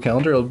little Google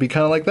Calendar. It'll be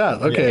kind of like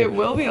that. Okay. It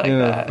will be like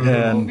that.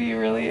 It will be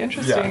really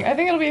interesting. I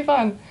think it'll be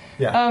fun.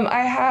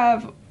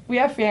 Yeah. We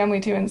have family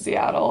too in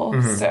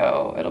Seattle,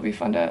 so it'll be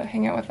fun to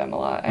hang out with them a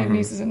lot. I have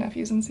nieces and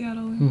nephews in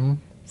Seattle.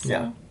 So.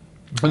 Yeah.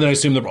 And then I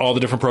assume that all the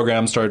different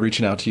programs started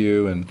reaching out to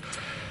you and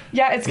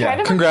it's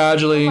kind of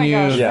congratulating you.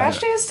 Gosh, Match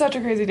day is such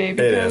a crazy day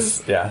because it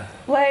is. Yeah.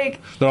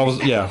 Like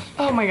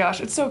oh my gosh,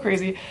 it's so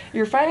crazy.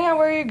 You're finding out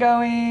where you're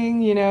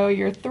going,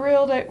 you're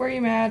thrilled at where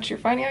you match, you're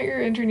finding out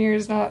your intern year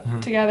is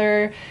not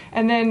together,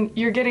 and then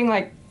you're getting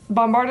like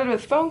bombarded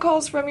with phone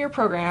calls from your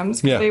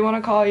programs because they want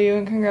to call you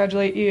and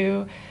congratulate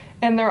you.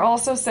 And they're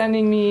also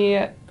sending me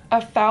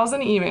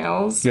 1,000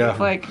 emails with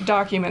like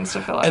documents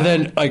to fill out. And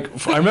then I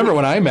remember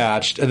when I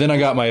matched, and then I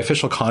got my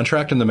official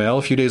contract in the mail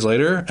a few days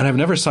later, and I've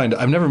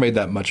never made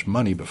that much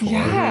money before.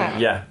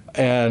 Yeah.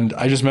 And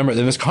I just remember,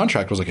 and this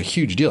contract was like a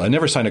huge deal. I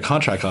never signed a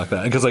contract like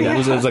that because it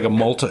was like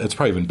it's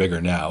probably even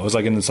bigger now. It was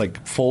like in this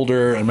like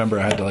folder. I remember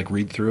I had to like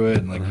read through it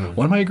and like,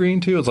 what am I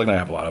agreeing to? It's like I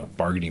have a lot of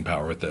bargaining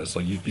power with this.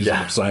 Like you end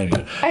up signing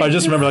it. But I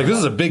just remember like this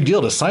is a big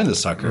deal to sign this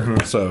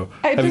sucker. So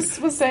I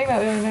was saying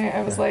that the other night.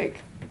 I was like,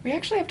 we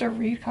actually have to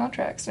read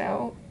contracts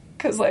now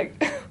because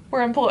like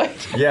we're employed.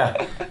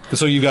 Yeah.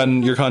 So you've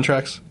gotten your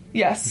contracts?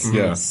 Yes.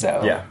 Yeah.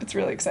 So it's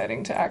really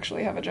exciting to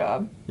actually have a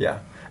job. Yeah.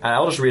 And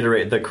I'll just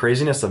reiterate the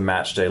craziness of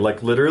match day.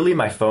 Like, literally,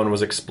 my phone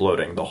was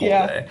exploding the whole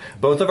day.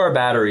 Both of our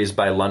batteries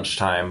by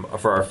lunchtime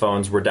for our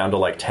phones were down to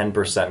like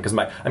 10% because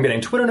I'm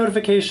getting Twitter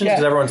notifications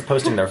because everyone's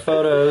posting their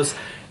photos.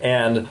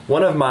 And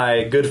one of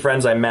my good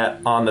friends I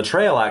met on the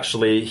trail,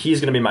 actually, he's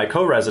going to be my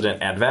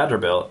co-resident at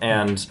Vanderbilt.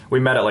 And we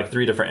met at like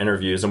 3 different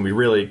interviews, and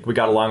we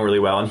got along really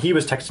well. And he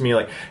was texting me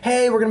like,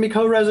 hey, we're going to be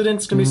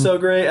co-residents. It's going to be so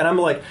great. And I'm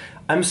like,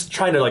 I'm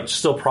trying to like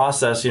still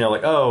process,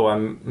 like, oh,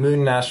 I'm moving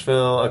to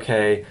Nashville.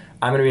 Okay.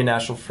 I'm going to be in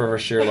Nashville for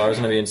first year. Laura's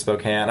going to be in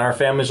Spokane. And our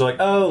families are like,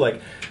 oh,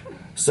 like,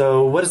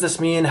 so what does this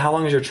mean? How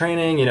long is your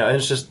training? And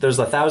it's just, there's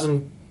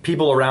 1,000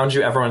 people around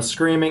you. Everyone's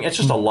screaming. It's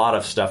just a lot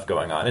of stuff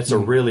going on. It's a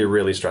really,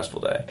 really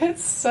stressful day.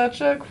 It's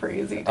such a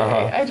crazy day.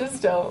 I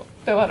just don't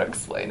know how to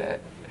explain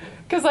it.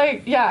 Because,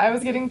 I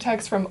was getting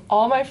texts from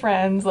all my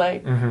friends,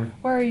 like,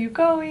 where are you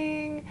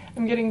going?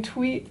 I'm getting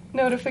tweet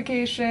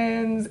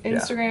notifications,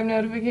 Instagram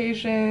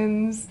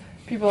notifications.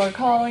 People are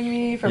calling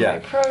me from my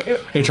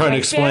You're trying to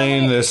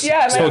explain this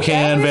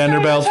Spokane,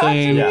 Vanderbilt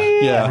thing.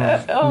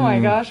 Oh my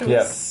gosh, it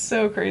was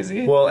so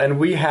crazy. Well, and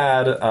we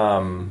had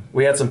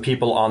some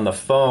people on the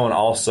phone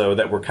also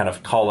that were kind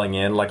of calling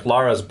in. Like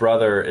Laura's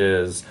brother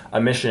is a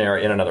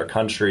missionary in another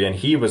country, and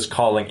he was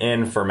calling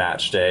in for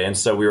match day. And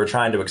so we were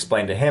trying to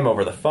explain to him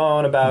over the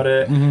phone about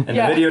it, and the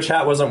video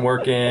chat wasn't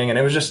working. And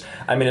it was just,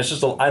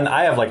 and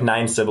I have like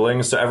 9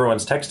 siblings, so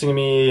everyone's texting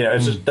me.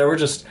 It's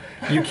just,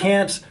 you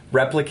can't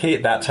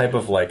replicate that type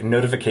of like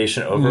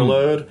notification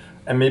overload.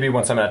 And maybe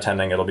once I'm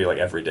attending, it'll be like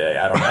every day.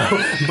 I don't know.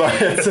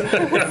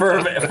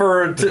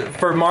 But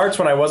for March,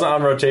 when I wasn't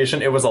on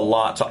rotation, it was a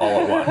lot to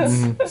all at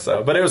once.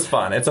 So, but it was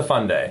fun. It's a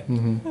fun day.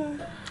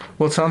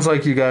 Well, it sounds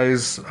like you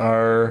guys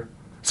are.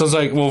 Sounds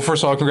like, well,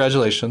 first of all,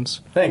 congratulations.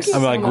 Thanks.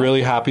 I'm like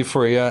really happy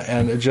for you,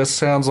 and it just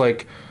sounds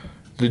like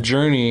the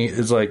journey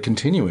is like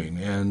continuing,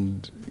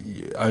 and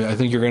I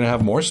think you're going to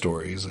have more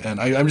stories. And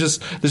this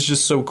is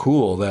just so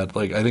cool that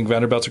like I think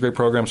Vanderbilt's a great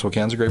program,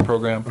 Spokane's a great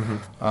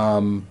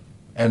program.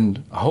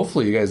 And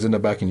hopefully you guys end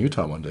up back in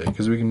Utah one day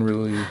because we can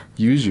really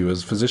use you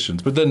as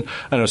physicians. But then,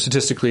 I don't know,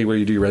 statistically, where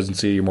you do your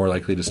residency, you're more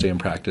likely to stay in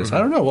practice. I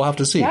don't know. We'll have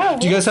to see. Yeah,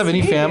 do you guys have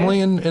any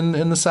family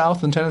in the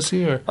South, in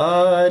Tennessee? Or?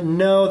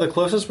 No. The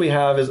closest we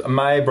have is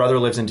my brother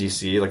lives in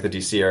D.C., like the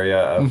D.C. area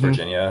of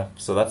Virginia.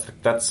 So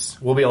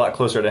we'll be a lot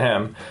closer to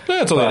him.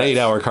 Yeah, it's only an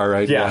 8-hour car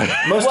ride.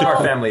 Yeah. Most of our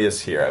family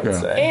is here, I would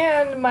say.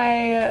 And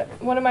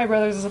one of my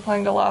brothers is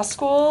applying to law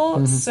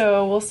school,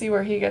 so we'll see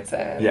where he gets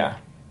in. Yeah.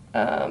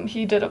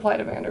 He did apply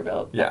to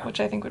Vanderbilt, which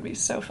I think would be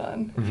so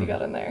fun if he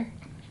got in there.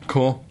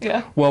 Cool.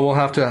 Yeah. Well, we'll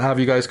have to have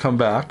you guys come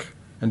back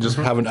and just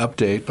have an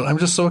update. But I'm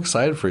just so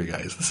excited for you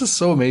guys. This is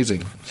so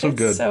amazing. It's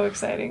good. So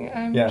exciting.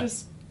 I'm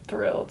just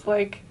thrilled.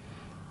 Like,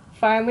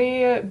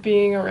 finally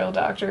being a real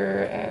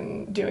doctor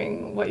and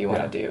doing what you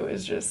want to do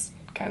is just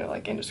kind of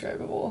like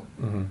indescribable.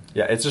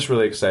 Yeah, it's just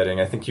really exciting.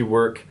 I think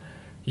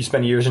you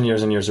spend years and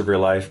years and years of your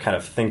life kind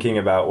of thinking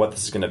about what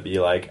this is going to be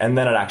like, and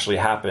then it actually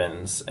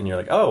happens, and you're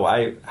like, oh,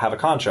 I have a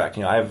contract.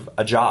 I have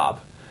a job,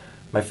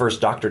 my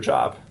first doctor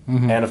job.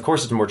 And of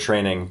course it's more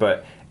training,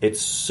 but it's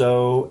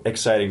so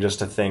exciting just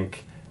to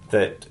think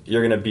that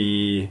you're going to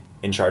be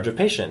in charge of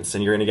patients,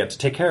 and you're going to get to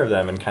take care of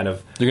them, and kind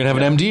of... You're going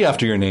to have an MD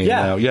after your name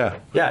now. Yeah,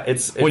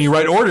 it's when you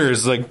write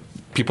orders, like...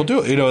 People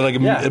do it,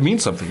 it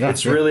means something. Yeah.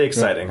 It's really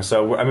exciting.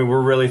 So,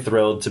 we're really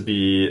thrilled to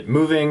be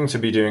moving, to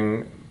be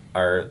doing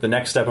the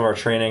next step of our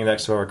training, the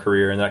next step of our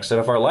career, and the next step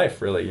of our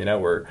life, really.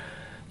 We're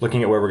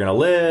looking at where we're going to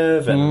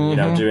live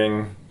and,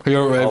 doing... Have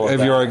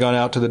you already gone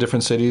out to the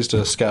different cities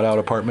to scout out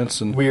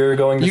apartments? And we're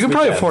going this weekend.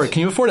 Probably afford...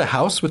 Can you afford a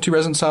house with 2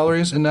 resident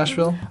salaries in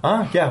Nashville?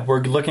 Yeah.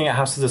 We're looking at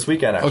houses this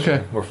weekend, actually.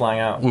 Okay. We're flying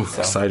out. Ooh,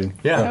 exciting.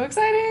 Yeah. So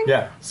exciting.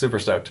 Yeah. Super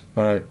stoked.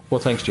 All right. Well,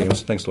 thanks,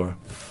 James. Thanks, Laura.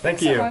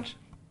 Thank you so much.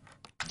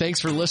 Thanks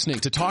for listening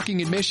to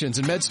Talking Admissions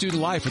and Med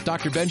Student Life with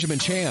Dr. Benjamin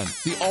Chan,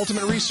 the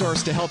ultimate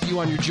resource to help you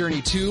on your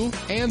journey to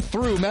and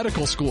through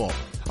medical school.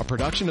 A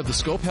production of the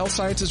Scope Health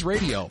Sciences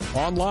Radio,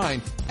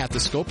 online at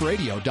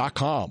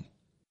thescoperadio.com.